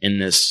cracks in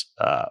this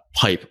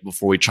pipe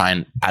before we try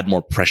and add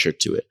more pressure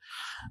to it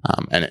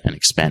and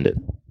expand it.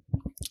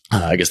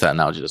 I guess that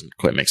analogy doesn't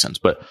quite make sense,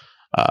 but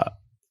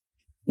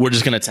we're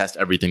just going to test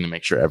everything to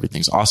make sure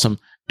everything's awesome.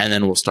 And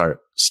then we'll start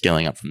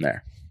scaling up from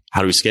there.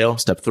 How do we scale?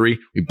 Step 3,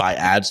 we buy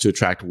ads to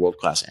attract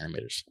world-class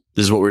animators.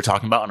 This is what we were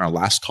talking about on our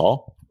last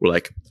call. We're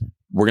like,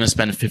 we're going to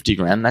spend 50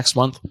 grand next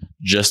month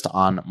just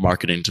on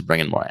marketing to bring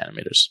in more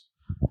animators.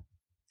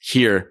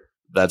 Here,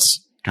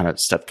 that's kind of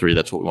step 3.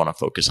 That's what we want to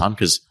focus on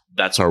because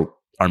that's our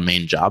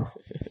main job,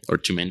 or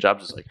 2 main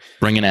jobs, is like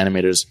bring in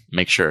animators,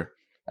 make sure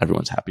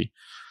everyone's happy.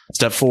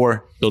 Step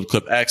 4, build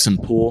Clip X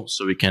and Pool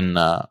so we can,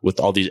 with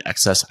all these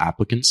excess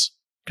applicants,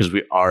 because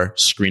we are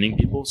screening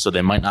people, so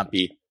they might not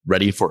be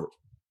ready for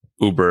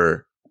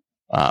Uber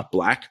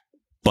Black,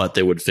 but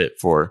they would fit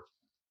for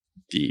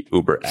the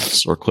Uber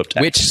X or Clipped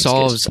X. Which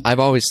solves, I've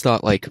always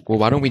thought like, well,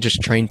 why don't we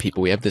just train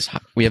people? We have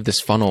this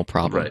funnel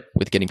problem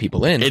with getting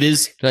people in. It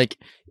is like,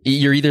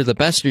 you're either the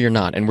best or you're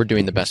not, and we're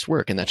doing the best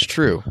work, and that's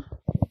true.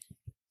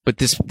 But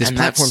this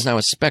platform's now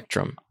a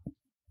spectrum,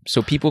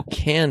 so people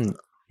can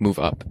move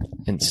up.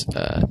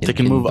 They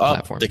can move up,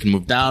 platform. They can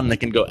move down, they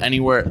can go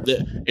anywhere.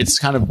 It's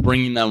kind of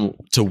bringing them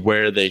to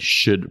where they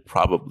should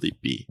probably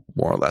be,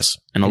 more or less,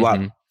 in a lot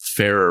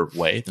fairer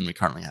way than we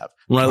currently have.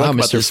 What I like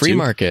about this free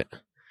market.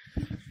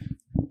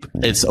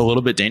 It's a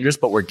little bit dangerous,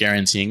 but we're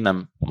guaranteeing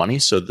them money,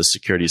 so the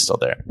security is still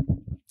there.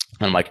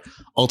 And I'm like,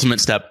 ultimate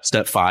step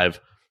 5.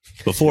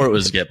 Before it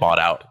was get bought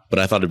out, but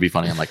I thought it'd be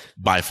funny. I'm like,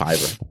 buy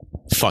Fiverr.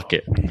 Fuck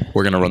it.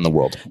 We're going to run the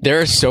world.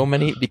 There are so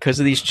many, because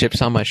of these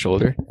chips on my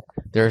shoulder,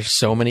 there are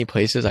so many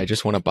places I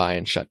just want to buy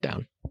and shut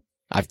down.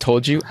 I've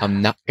told you,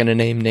 I'm not going to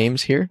name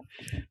names here,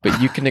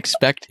 but you can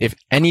expect if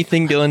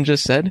anything Dylan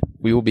just said,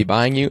 we will be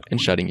buying you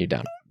and shutting you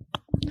down.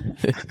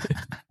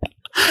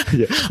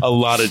 Yeah, a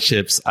lot of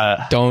chips.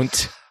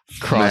 Don't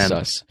cross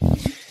us.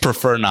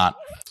 Prefer not.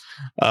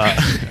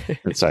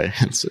 Sorry,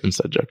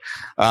 inside joke.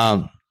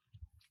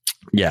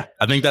 Yeah,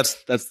 I think that's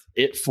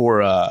it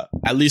for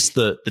at least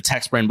the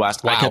text brain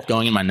blast. Wow. I kept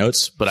going in my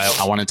notes, but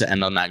I wanted to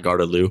end on that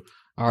Gardaloo.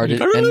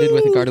 Ended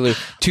with a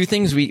Gardaloo. 2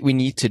 things we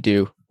need to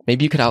do.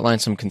 Maybe you could outline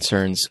some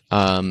concerns.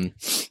 And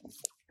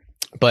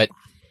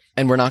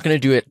we're not going to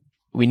do it.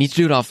 We need to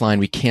do it offline.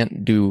 We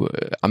can't do,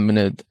 I'm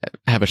going to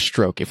have a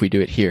stroke if we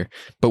do it here,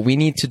 but we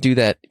need to do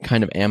that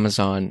kind of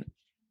Amazon,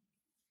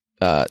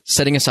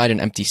 setting aside an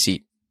empty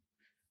seat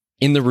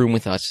in the room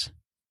with us,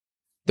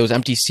 those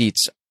empty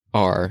seats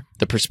are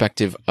the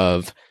perspective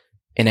of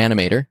an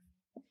animator,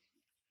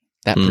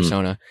 that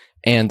persona,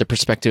 and the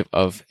perspective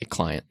of a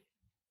client.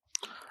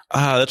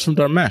 That's from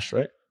Dharmesh,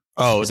 right?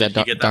 Oh, Is did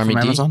that you get that from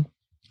Dharma D? Amazon?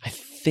 I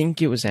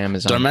think it was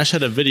Amazon. Dharmesh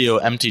had a video,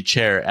 empty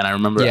chair, and I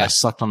remember I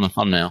sucked on the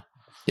thumbnail.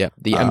 Yeah,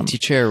 the empty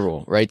chair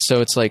rule, right? So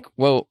it's like,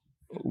 well,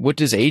 what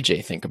does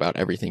AJ think about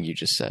everything you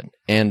just said?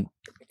 And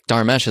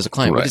Dharmesh as a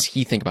client, what does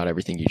he think about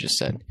everything you just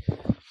said?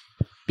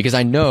 Because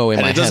I know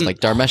in my head, like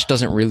Dharmesh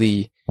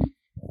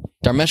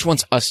Dharmesh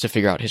wants us to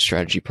figure out his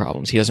strategy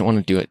problems. He doesn't want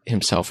to do it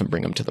himself and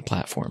bring them to the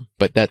platform.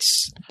 But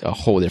that's a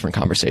whole different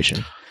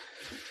conversation.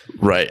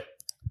 Right.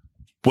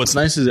 What's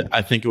nice is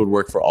I think it would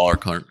work for all our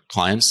current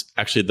clients.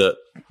 Actually,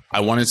 I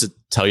wanted to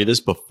tell you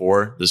this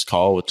before this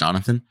call with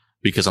Jonathan,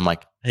 because I'm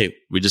like, hey,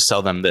 we just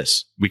sell them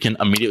this. We can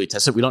immediately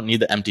test it. We don't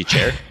need the empty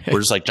chair. We're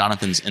just like,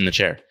 Jonathan's in the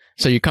chair.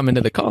 So you come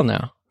into the call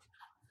now.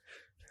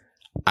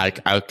 I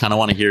kind of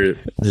want to hear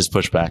his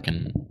pushback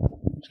and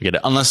get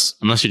it. Unless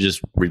you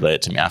just relay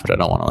it to me after. I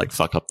don't want to like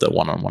fuck up the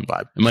one-on-one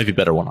vibe. It might be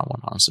better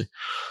one-on-one, honestly.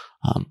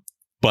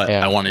 But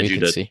I wanted you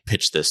to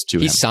pitch this to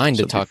him. He signed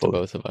to talk to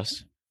both of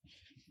us.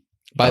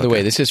 By the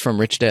way, this is from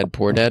Rich Dad,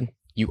 Poor Dad.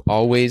 You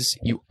always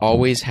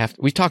have,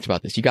 we've talked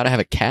about this. You got to have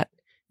a cat,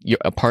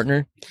 a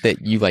partner that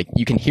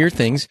you can hear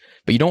things,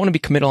 but you don't want to be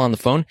committal on the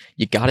phone.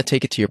 You got to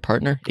take it to your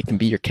partner. It can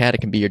be your cat.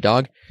 It can be your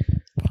dog.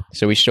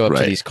 So we show up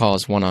to these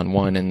calls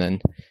one-on-one, and then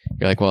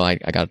you're like, well, I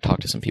got to talk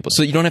to some people.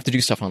 So you don't have to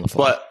do stuff on the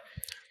phone. But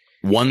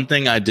one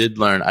thing I did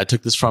learn, I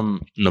took this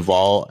from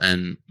Naval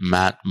and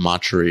Matt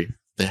Mochery.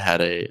 They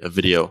had a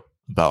video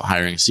about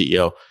hiring a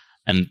CEO.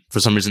 And for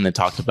some reason, they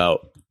talked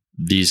about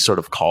these sort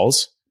of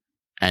calls.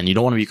 And you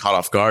don't want to be caught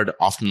off guard.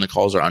 Often the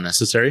calls are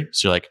unnecessary.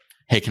 So you're like,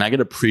 hey, can I get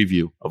a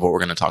preview of what we're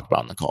going to talk about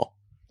on the call?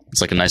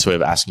 It's like a nice way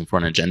of asking for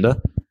an agenda.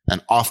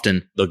 And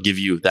often they'll give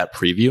you that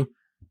preview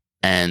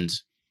and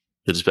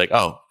they'll just be like,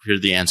 oh, here are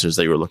the answers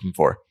that you were looking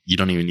for. You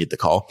don't even need the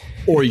call.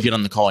 Or you get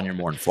on the call and you're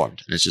more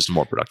informed. And it's just a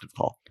more productive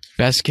call.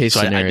 Best case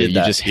scenario, you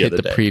just hit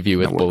the preview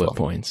with bullet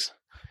points.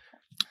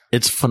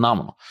 It's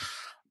phenomenal.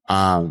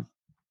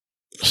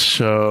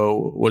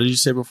 So what did you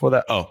say before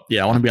that? Oh,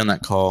 yeah, I want to be on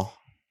that call.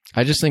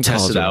 I just think test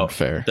calls it are out.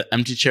 Unfair. The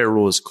empty chair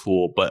rule is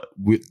cool, but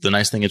the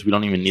nice thing is we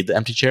don't even need the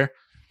empty chair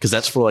because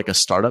that's for like a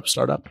startup,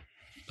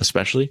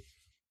 especially.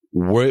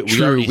 We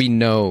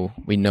know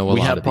a lot.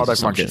 We have of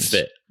product market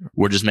fit.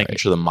 We're just making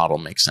sure the model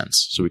makes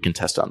sense so we can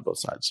test it on both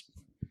sides.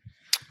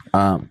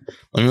 Let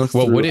me look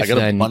through. What if I got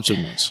then, a bunch of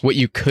notes. What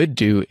you could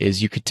do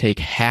is you could take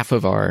half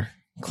of our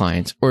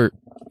clients, or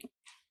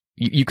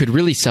you could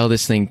really sell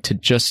this thing to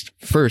just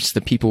first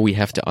the people we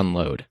have to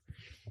unload.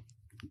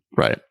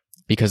 Right.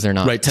 Because they're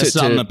not test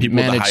it on the people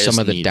manage with the some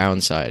of the need.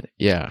 downside.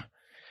 Yeah.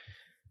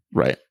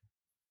 Right.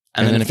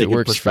 And then if it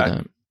works for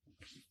them.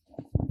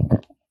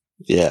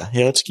 Yeah.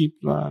 Let's keep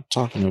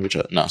talking over each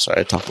other. No, sorry,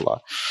 I talk a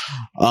lot.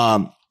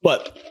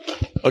 But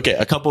okay,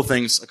 a couple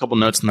notes,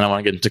 and then I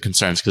want to get into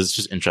concerns because it's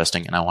just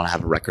interesting, and I want to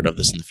have a record of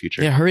this in the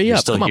future. Yeah, hurry up!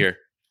 Still Come here.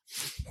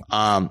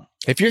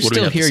 If you're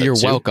still here, you're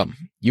welcome.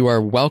 You are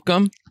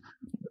welcome.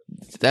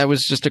 That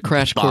was just a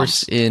crash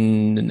course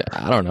in,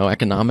 I don't know,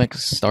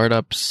 economics,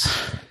 startups,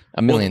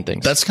 a million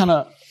things. That's kind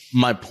of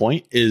my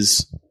point.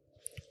 Is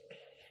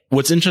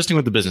what's interesting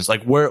with the business.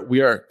 Like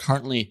we are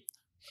currently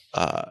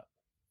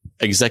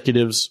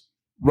executives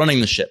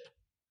running the ship.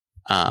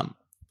 I'm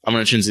going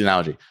to change the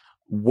analogy.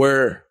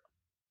 We're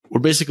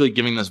basically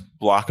giving this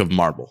block of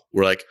marble.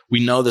 We're like,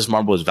 we know this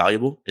marble is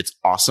valuable. It's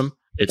awesome.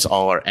 It's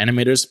all our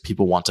animators.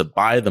 People want to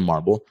buy the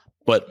marble,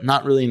 but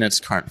not really in its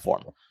current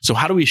form. So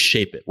how do we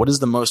shape it? What is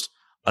the most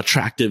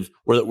attractive,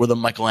 where the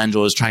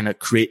Michelangelo is trying to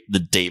create the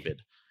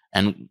David?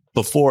 And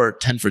before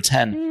 10 for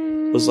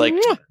 10 was like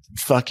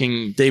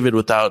fucking David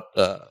without,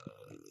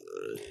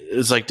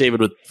 it's like David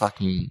with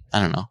fucking,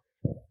 I don't know.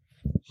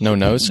 No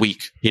nose?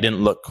 Weak. He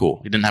didn't look cool.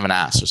 He didn't have an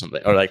ass or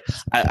something. Or like,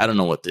 I don't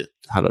know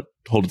how to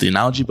hold the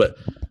analogy, but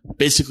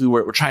basically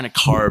we're trying to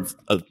carve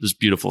this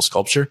beautiful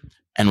sculpture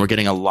and we're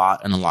getting a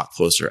lot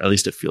closer. At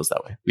least it feels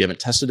that way. We haven't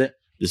tested it.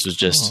 This was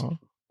just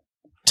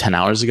 10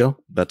 hours ago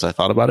that I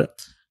thought about it,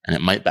 and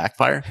it might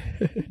backfire,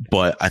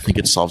 but I think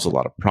it solves a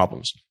lot of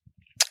problems.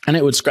 And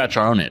it would scratch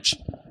our own itch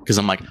because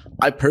I'm like,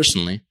 I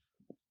personally,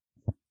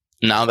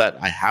 now that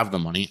I have the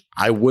money,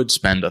 I would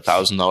spend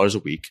 $1,000 a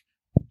week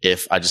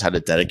if I just had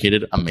a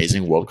dedicated,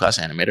 amazing, world-class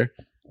animator,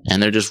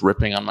 and they're just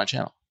ripping on my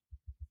channel.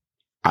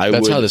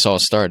 That's how this all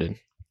started.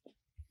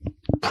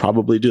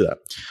 Probably do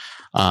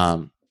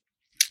that.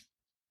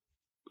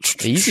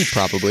 Easy,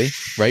 probably,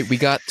 right? We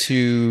got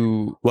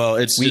to.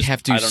 Well, we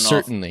have to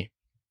certainly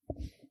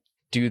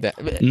do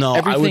that. No,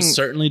 I would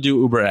certainly do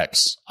Uber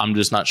X. I'm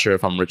just not sure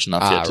if I'm rich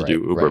enough yet to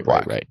do Uber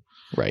Black.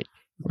 Right.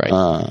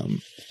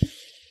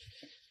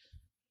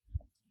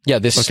 Yeah,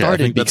 this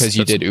started because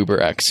you did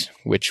Uber X,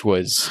 which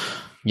was,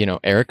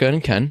 Erica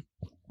and Ken.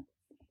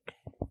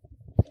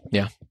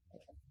 Yeah.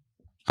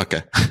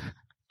 Okay.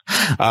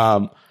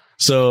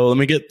 So let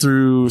me get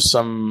through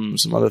some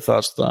other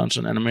thoughts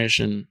on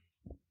animation.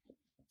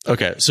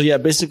 Okay. So yeah,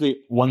 basically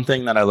one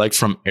thing that I liked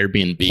from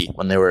Airbnb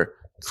when they were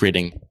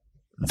creating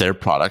their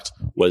product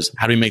was,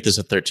 how do we make this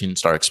a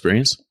 13-star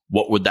experience?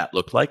 What would that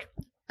look like?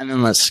 And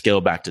then let's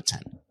scale back to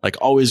 10. Like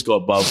always go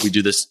above. We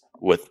do this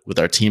with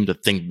our team to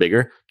think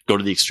bigger, go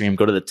to the extreme,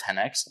 go to the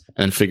 10x, and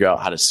then figure out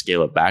how to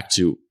scale it back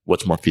to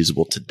what's more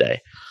feasible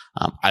today.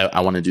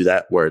 I want to do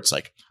that where it's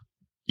like,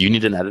 you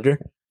need an editor,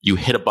 you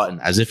hit a button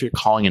as if you're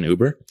calling an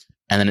Uber,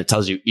 and then it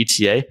tells you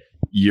ETA,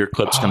 your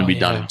clip's going to be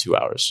done in 2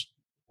 hours.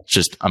 It's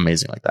just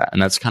amazing like that.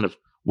 And that's kind of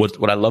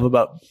what I love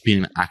about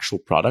being an actual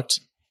product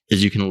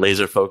is you can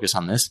laser focus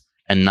on this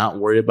and not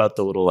worry about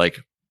the little like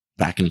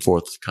back and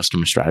forth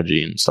customer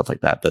strategy and stuff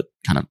like that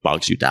kind of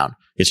bogs you down,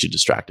 gets you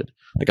distracted.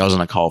 Like I was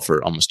on a call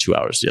for almost 2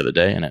 hours the other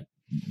day and it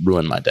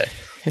ruined my day.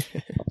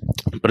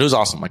 But it was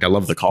awesome. Like I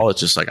love the call. It's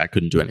just like I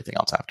couldn't do anything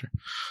else after.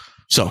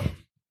 So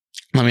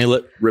let me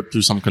rip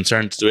through some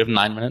concerns. Do we have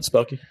 9 minutes,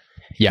 Belky?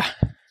 Yeah.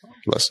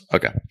 Less.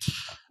 Okay.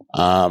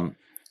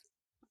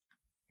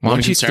 Why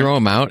don't you throw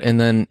them out,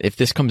 and then if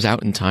this comes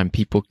out in time,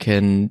 people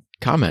can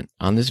comment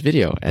on this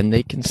video and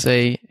they can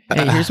say,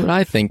 hey, here's what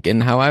I think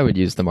and how I would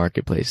use the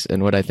marketplace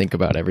and what I think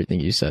about everything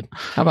you said.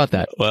 How about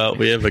that? Well,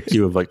 we have a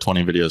queue of like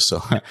 20 videos,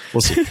 so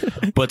we'll see.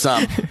 But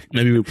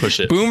maybe we push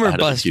it. Boom or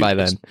bust by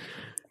then.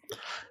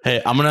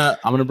 Hey, I'm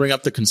gonna bring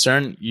up the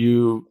concern.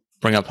 You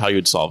bring up how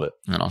you'd solve it,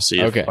 and I'll see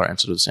if our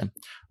answers are the same.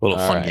 A little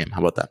fun game. How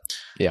about that?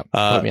 Yeah.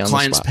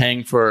 Clients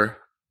paying for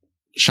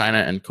China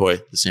and Koi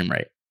the same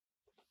rate.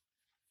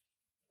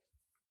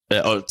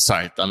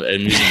 Sorry, I'm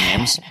using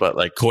names, but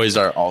like Koi's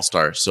our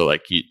all-star, so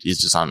like he's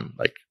just on,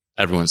 like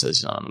everyone says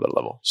he's on another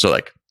level. So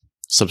like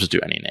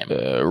substitute any name.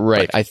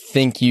 Right. Like, I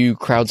think you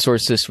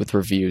crowdsource this with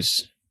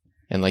reviews,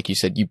 and like you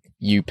said,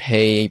 you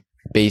pay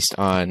based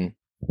on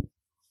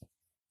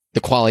the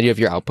quality of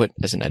your output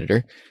as an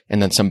editor,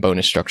 and then some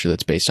bonus structure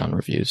that's based on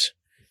reviews.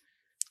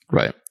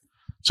 Right.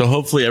 So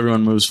hopefully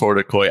everyone moves forward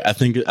to Koi. I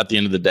think at the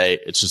end of the day,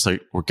 it's just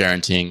like we're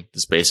guaranteeing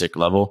this basic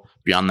level.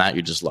 Beyond that,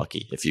 you're just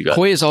lucky if you got.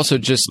 Koi is also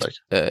just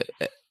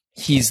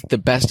he's the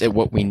best at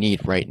what we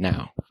need right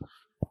now.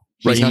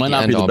 Right, he might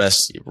not be the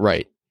best.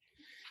 Right.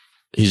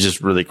 He's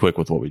just really quick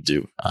with what we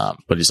do,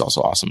 but he's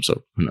also awesome.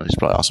 So who knows? He's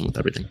probably awesome with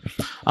everything.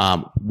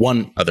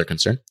 One other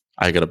concern,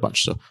 I got a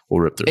bunch, so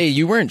we'll rip through. Hey,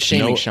 you weren't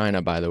shaming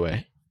China, by the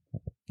way.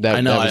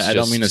 I know. I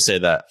don't mean to say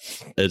that.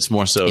 It's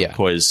more so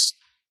Koi's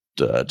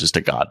just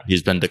a god.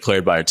 He's been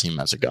declared by our team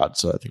as a god,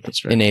 so I think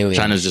that's great. An alien.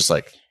 China's just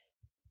like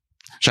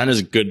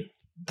China's good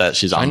that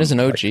she's China's on.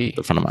 China's an OG. Like,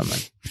 the front of my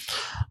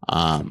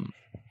mind.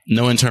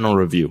 No internal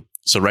review.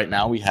 So right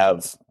now we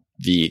have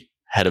the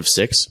head of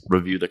 6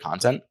 review the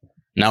content.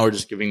 Now we're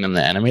just giving them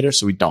the animator,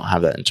 so we don't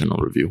have that internal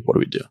review. What do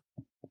we do?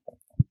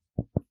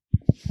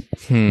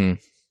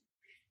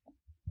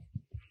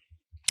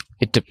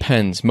 It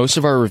depends. Most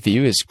of our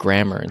review is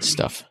grammar and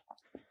stuff.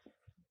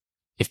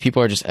 If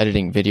people are just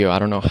editing video, I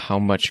don't know how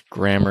much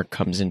grammar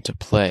comes into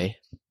play,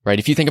 right?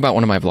 If you think about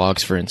one of my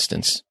vlogs, for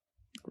instance,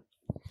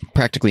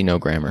 practically no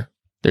grammar.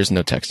 There's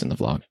no text in the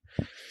vlog.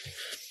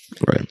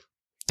 Right.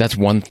 That's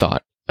one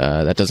thought.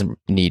 That doesn't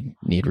need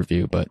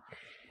review, but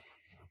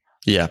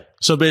yeah.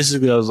 So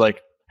basically I was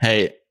like,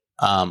 hey,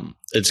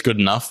 it's good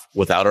enough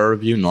without our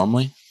review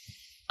normally.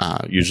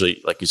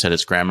 Usually, like you said,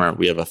 it's grammar.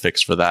 We have a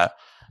fix for that.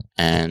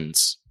 And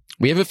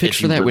we have a fix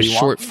for that with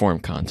short form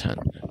content.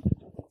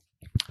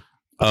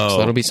 Oh, so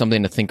that'll be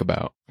something to think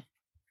about.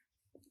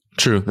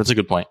 True. That's a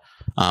good point.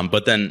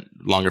 But then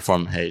longer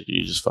form, hey,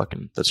 you just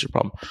that's your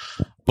problem.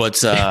 But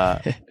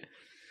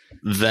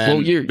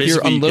then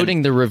you're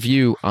unloading the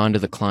review onto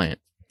the client.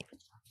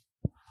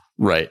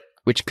 Right.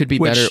 Which could be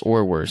better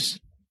or worse.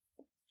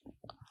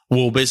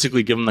 We'll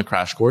basically give them the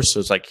crash course. So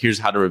it's like, here's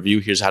how to review,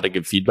 here's how to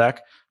give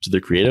feedback to the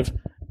creative.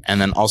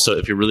 And then also,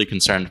 if you're really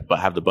concerned but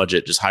have the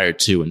budget, just hire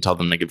 2 and tell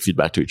them to give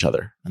feedback to each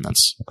other. And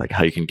that's like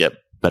how you can get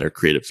better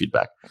creative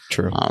feedback.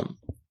 True.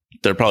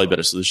 There are probably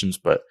better solutions,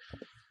 but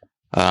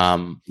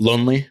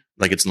lonely,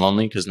 like it's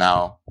lonely because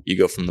now you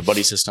go from the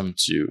buddy system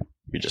to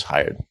you're just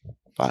hired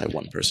by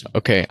one person.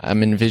 Okay,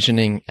 I'm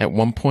envisioning at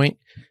one point,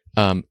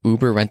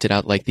 Uber rented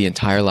out like the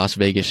entire Las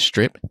Vegas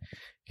Strip,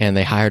 and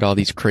they hired all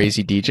these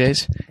crazy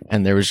DJs,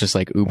 and there was just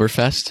like Uber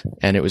Fest,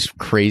 and it was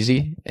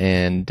crazy,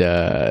 and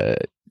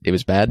it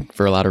was bad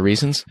for a lot of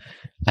reasons.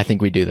 I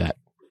think we do that.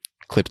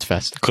 Clipped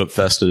Fest. Clip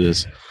Fest it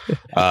is.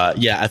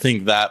 Yeah, I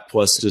think that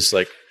plus just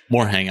like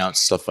more hangouts,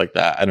 stuff like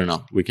that. I don't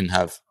know. We can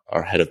have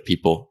our head of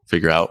people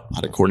figure out how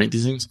to coordinate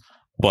these things,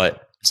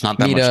 but it's not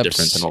that much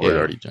different than what we're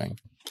already doing.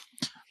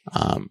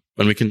 And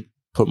we can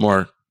put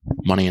more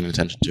money and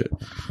attention to it.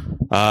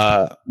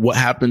 What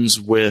happens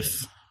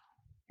with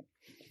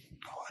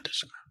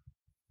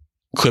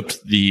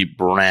Clipped the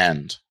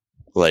brand?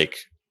 Like,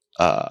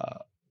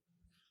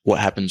 what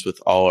happens with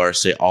all our,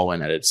 say,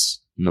 All-In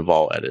edits,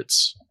 Naval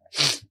edits?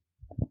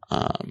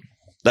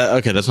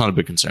 That's not a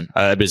big concern.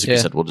 I basically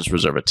said we'll just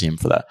reserve a team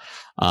for that.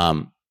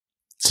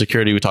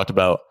 Security, we talked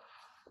about.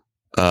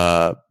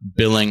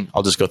 Billing,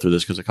 I'll just go through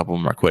this because a couple of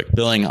them are quick.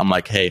 Billing, I'm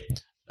like, hey,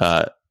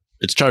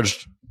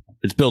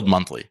 it's billed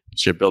monthly.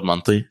 So you're billed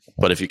monthly,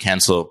 but if you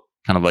cancel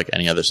kind of like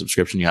any other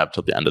subscription, you have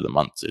till the end of the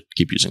month to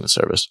keep using the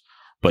service.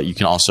 But you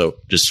can also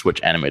just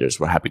switch animators.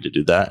 We're happy to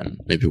do that. And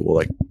maybe we'll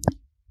like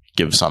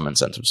give some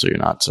incentive so you're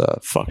not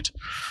fucked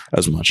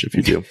as much if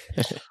you do.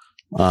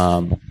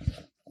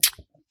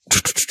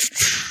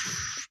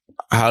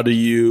 How do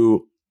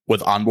you,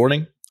 with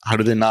onboarding, how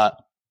do they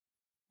not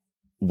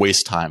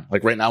waste time?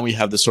 Like right now we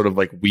have this sort of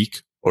like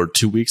week or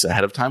 2 weeks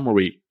ahead of time where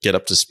we get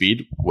up to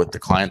speed with the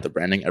client, the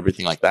branding,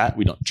 everything like that.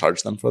 We don't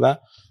charge them for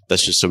that.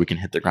 That's just so we can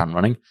hit the ground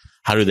running.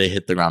 How do they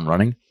hit the ground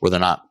running where they're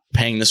not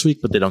paying this week,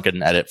 but they don't get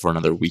an edit for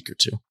another week or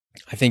two?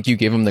 I think you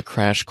give them the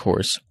crash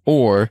course,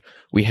 or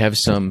we have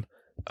some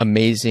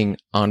amazing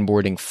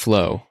onboarding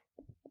flow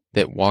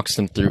that walks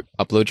them through.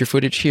 Upload your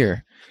footage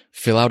here,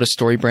 fill out a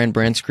story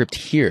brand script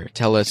here.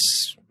 Tell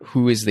us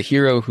who is the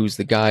hero, who's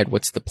the guide,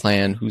 what's the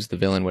plan, who's the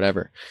villain,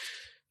 whatever.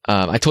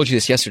 I told you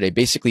this yesterday.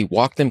 Basically,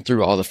 walk them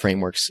through all the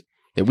frameworks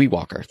that we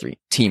walk our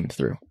team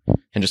through,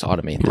 and just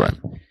automate them. Right.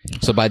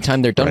 So by the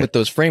time they're done with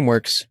those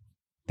frameworks,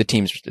 the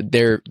team's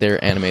their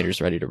animators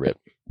ready to rip.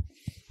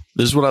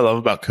 This is what I love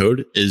about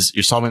code is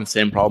you're solving the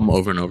same problem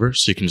over and over,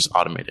 so you can just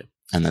automate it,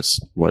 and that's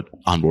what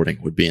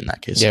onboarding would be in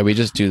that case. Yeah, we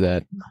just do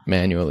that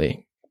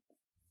manually.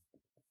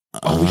 We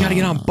got to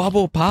get on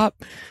Bubble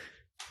Pop.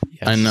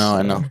 Yes. I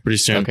know. Pretty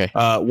soon. Okay.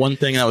 One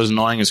thing that was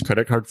annoying is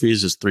credit card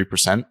fees is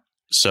 3%.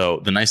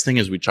 So the nice thing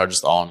is we charge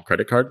this all on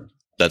credit card.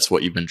 That's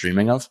what you've been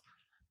dreaming of.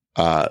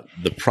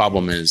 The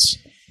problem is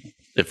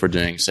if we're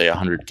doing, say,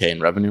 100K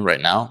in revenue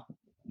right now,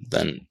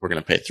 then we're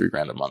going to pay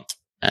 $3,000 a month,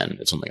 and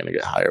it's only going to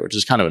get higher, which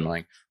is kind of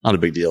annoying. Not a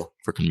big deal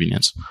for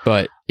convenience.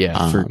 But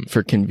yeah,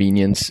 for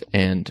convenience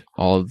and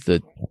all of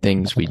the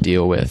things we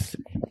deal with,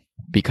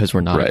 because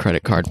we're not a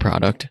credit card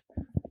product,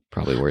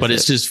 probably worth it. But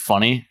it's just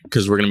funny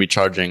because we're going to be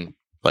charging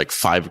like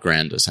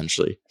 $5,000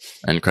 essentially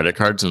in credit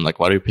cards, and like,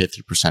 why do we pay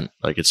 3%?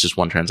 Like, it's just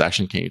one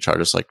transaction. Can't you charge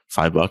us like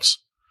 $5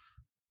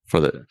 for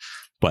the?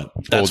 But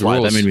that's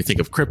why that made me think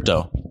of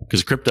crypto,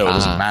 because crypto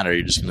doesn't matter.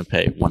 You're just going to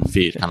pay one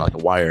fee. It's kind of like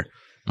a wire.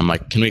 I'm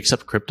like, can we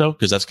accept crypto?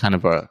 Because that's kind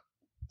of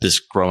this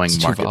growing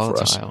market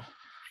for us.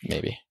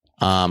 Maybe.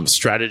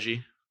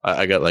 Strategy.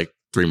 I got like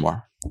 3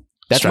 more.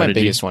 That's Strategy. My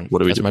biggest one. What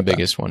do we That's do? My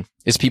biggest one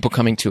is people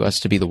coming to us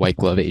to be the white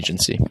glove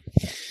agency.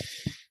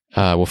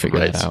 We'll figure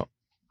that out.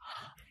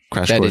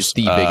 Crash that course. Is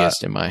the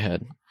biggest in my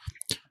head.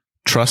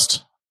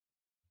 Trust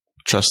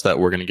that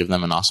we're going to give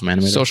them an awesome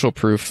animator. Social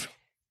proof,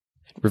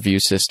 review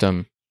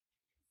system,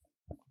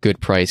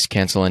 good price,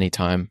 cancel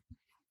anytime.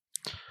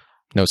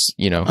 No,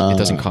 it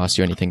doesn't cost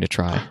you anything to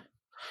try.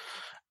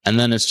 And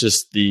then it's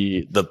just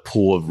the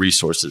pool of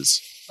resources.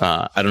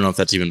 I don't know if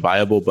that's even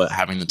viable, but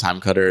having the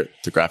time cutter,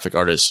 the graphic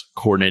artist,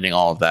 coordinating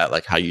all of that,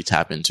 like how you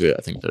tap into it,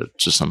 I think there's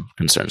just some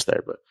concerns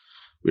there, but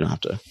we don't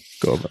have to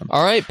go over them.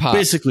 All right, Pop.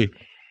 Basically,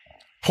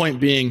 point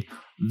being,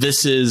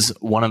 this is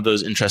one of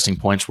those interesting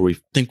points where we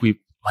think we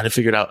might have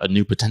figured out a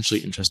new, potentially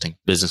interesting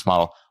business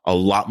model, a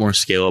lot more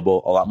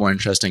scalable, a lot more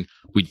interesting.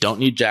 We don't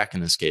need Jack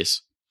in this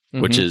case,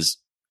 which is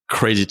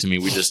crazy to me.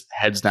 We just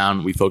heads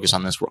down, we focus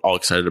on this. We're all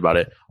excited about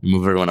it. We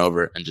move everyone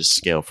over and just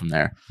scale from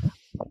there.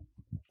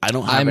 I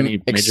don't have any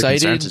major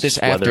excited concerns. this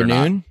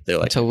afternoon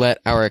like to let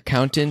our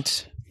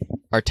accountant,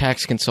 our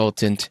tax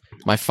consultant,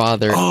 my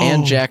father,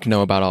 and Jack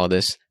know about all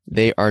this.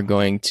 They are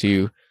going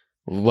to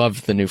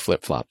love the new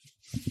flip-flop.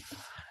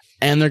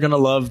 And they're going to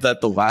love that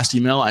the last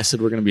email I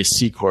said we're going to be a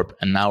C Corp,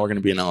 and now we're going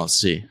to be an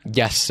LLC.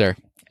 Yes, sir.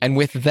 And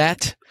with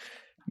that,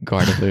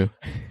 Gardaloo.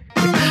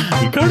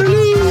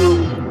 Gardaloo!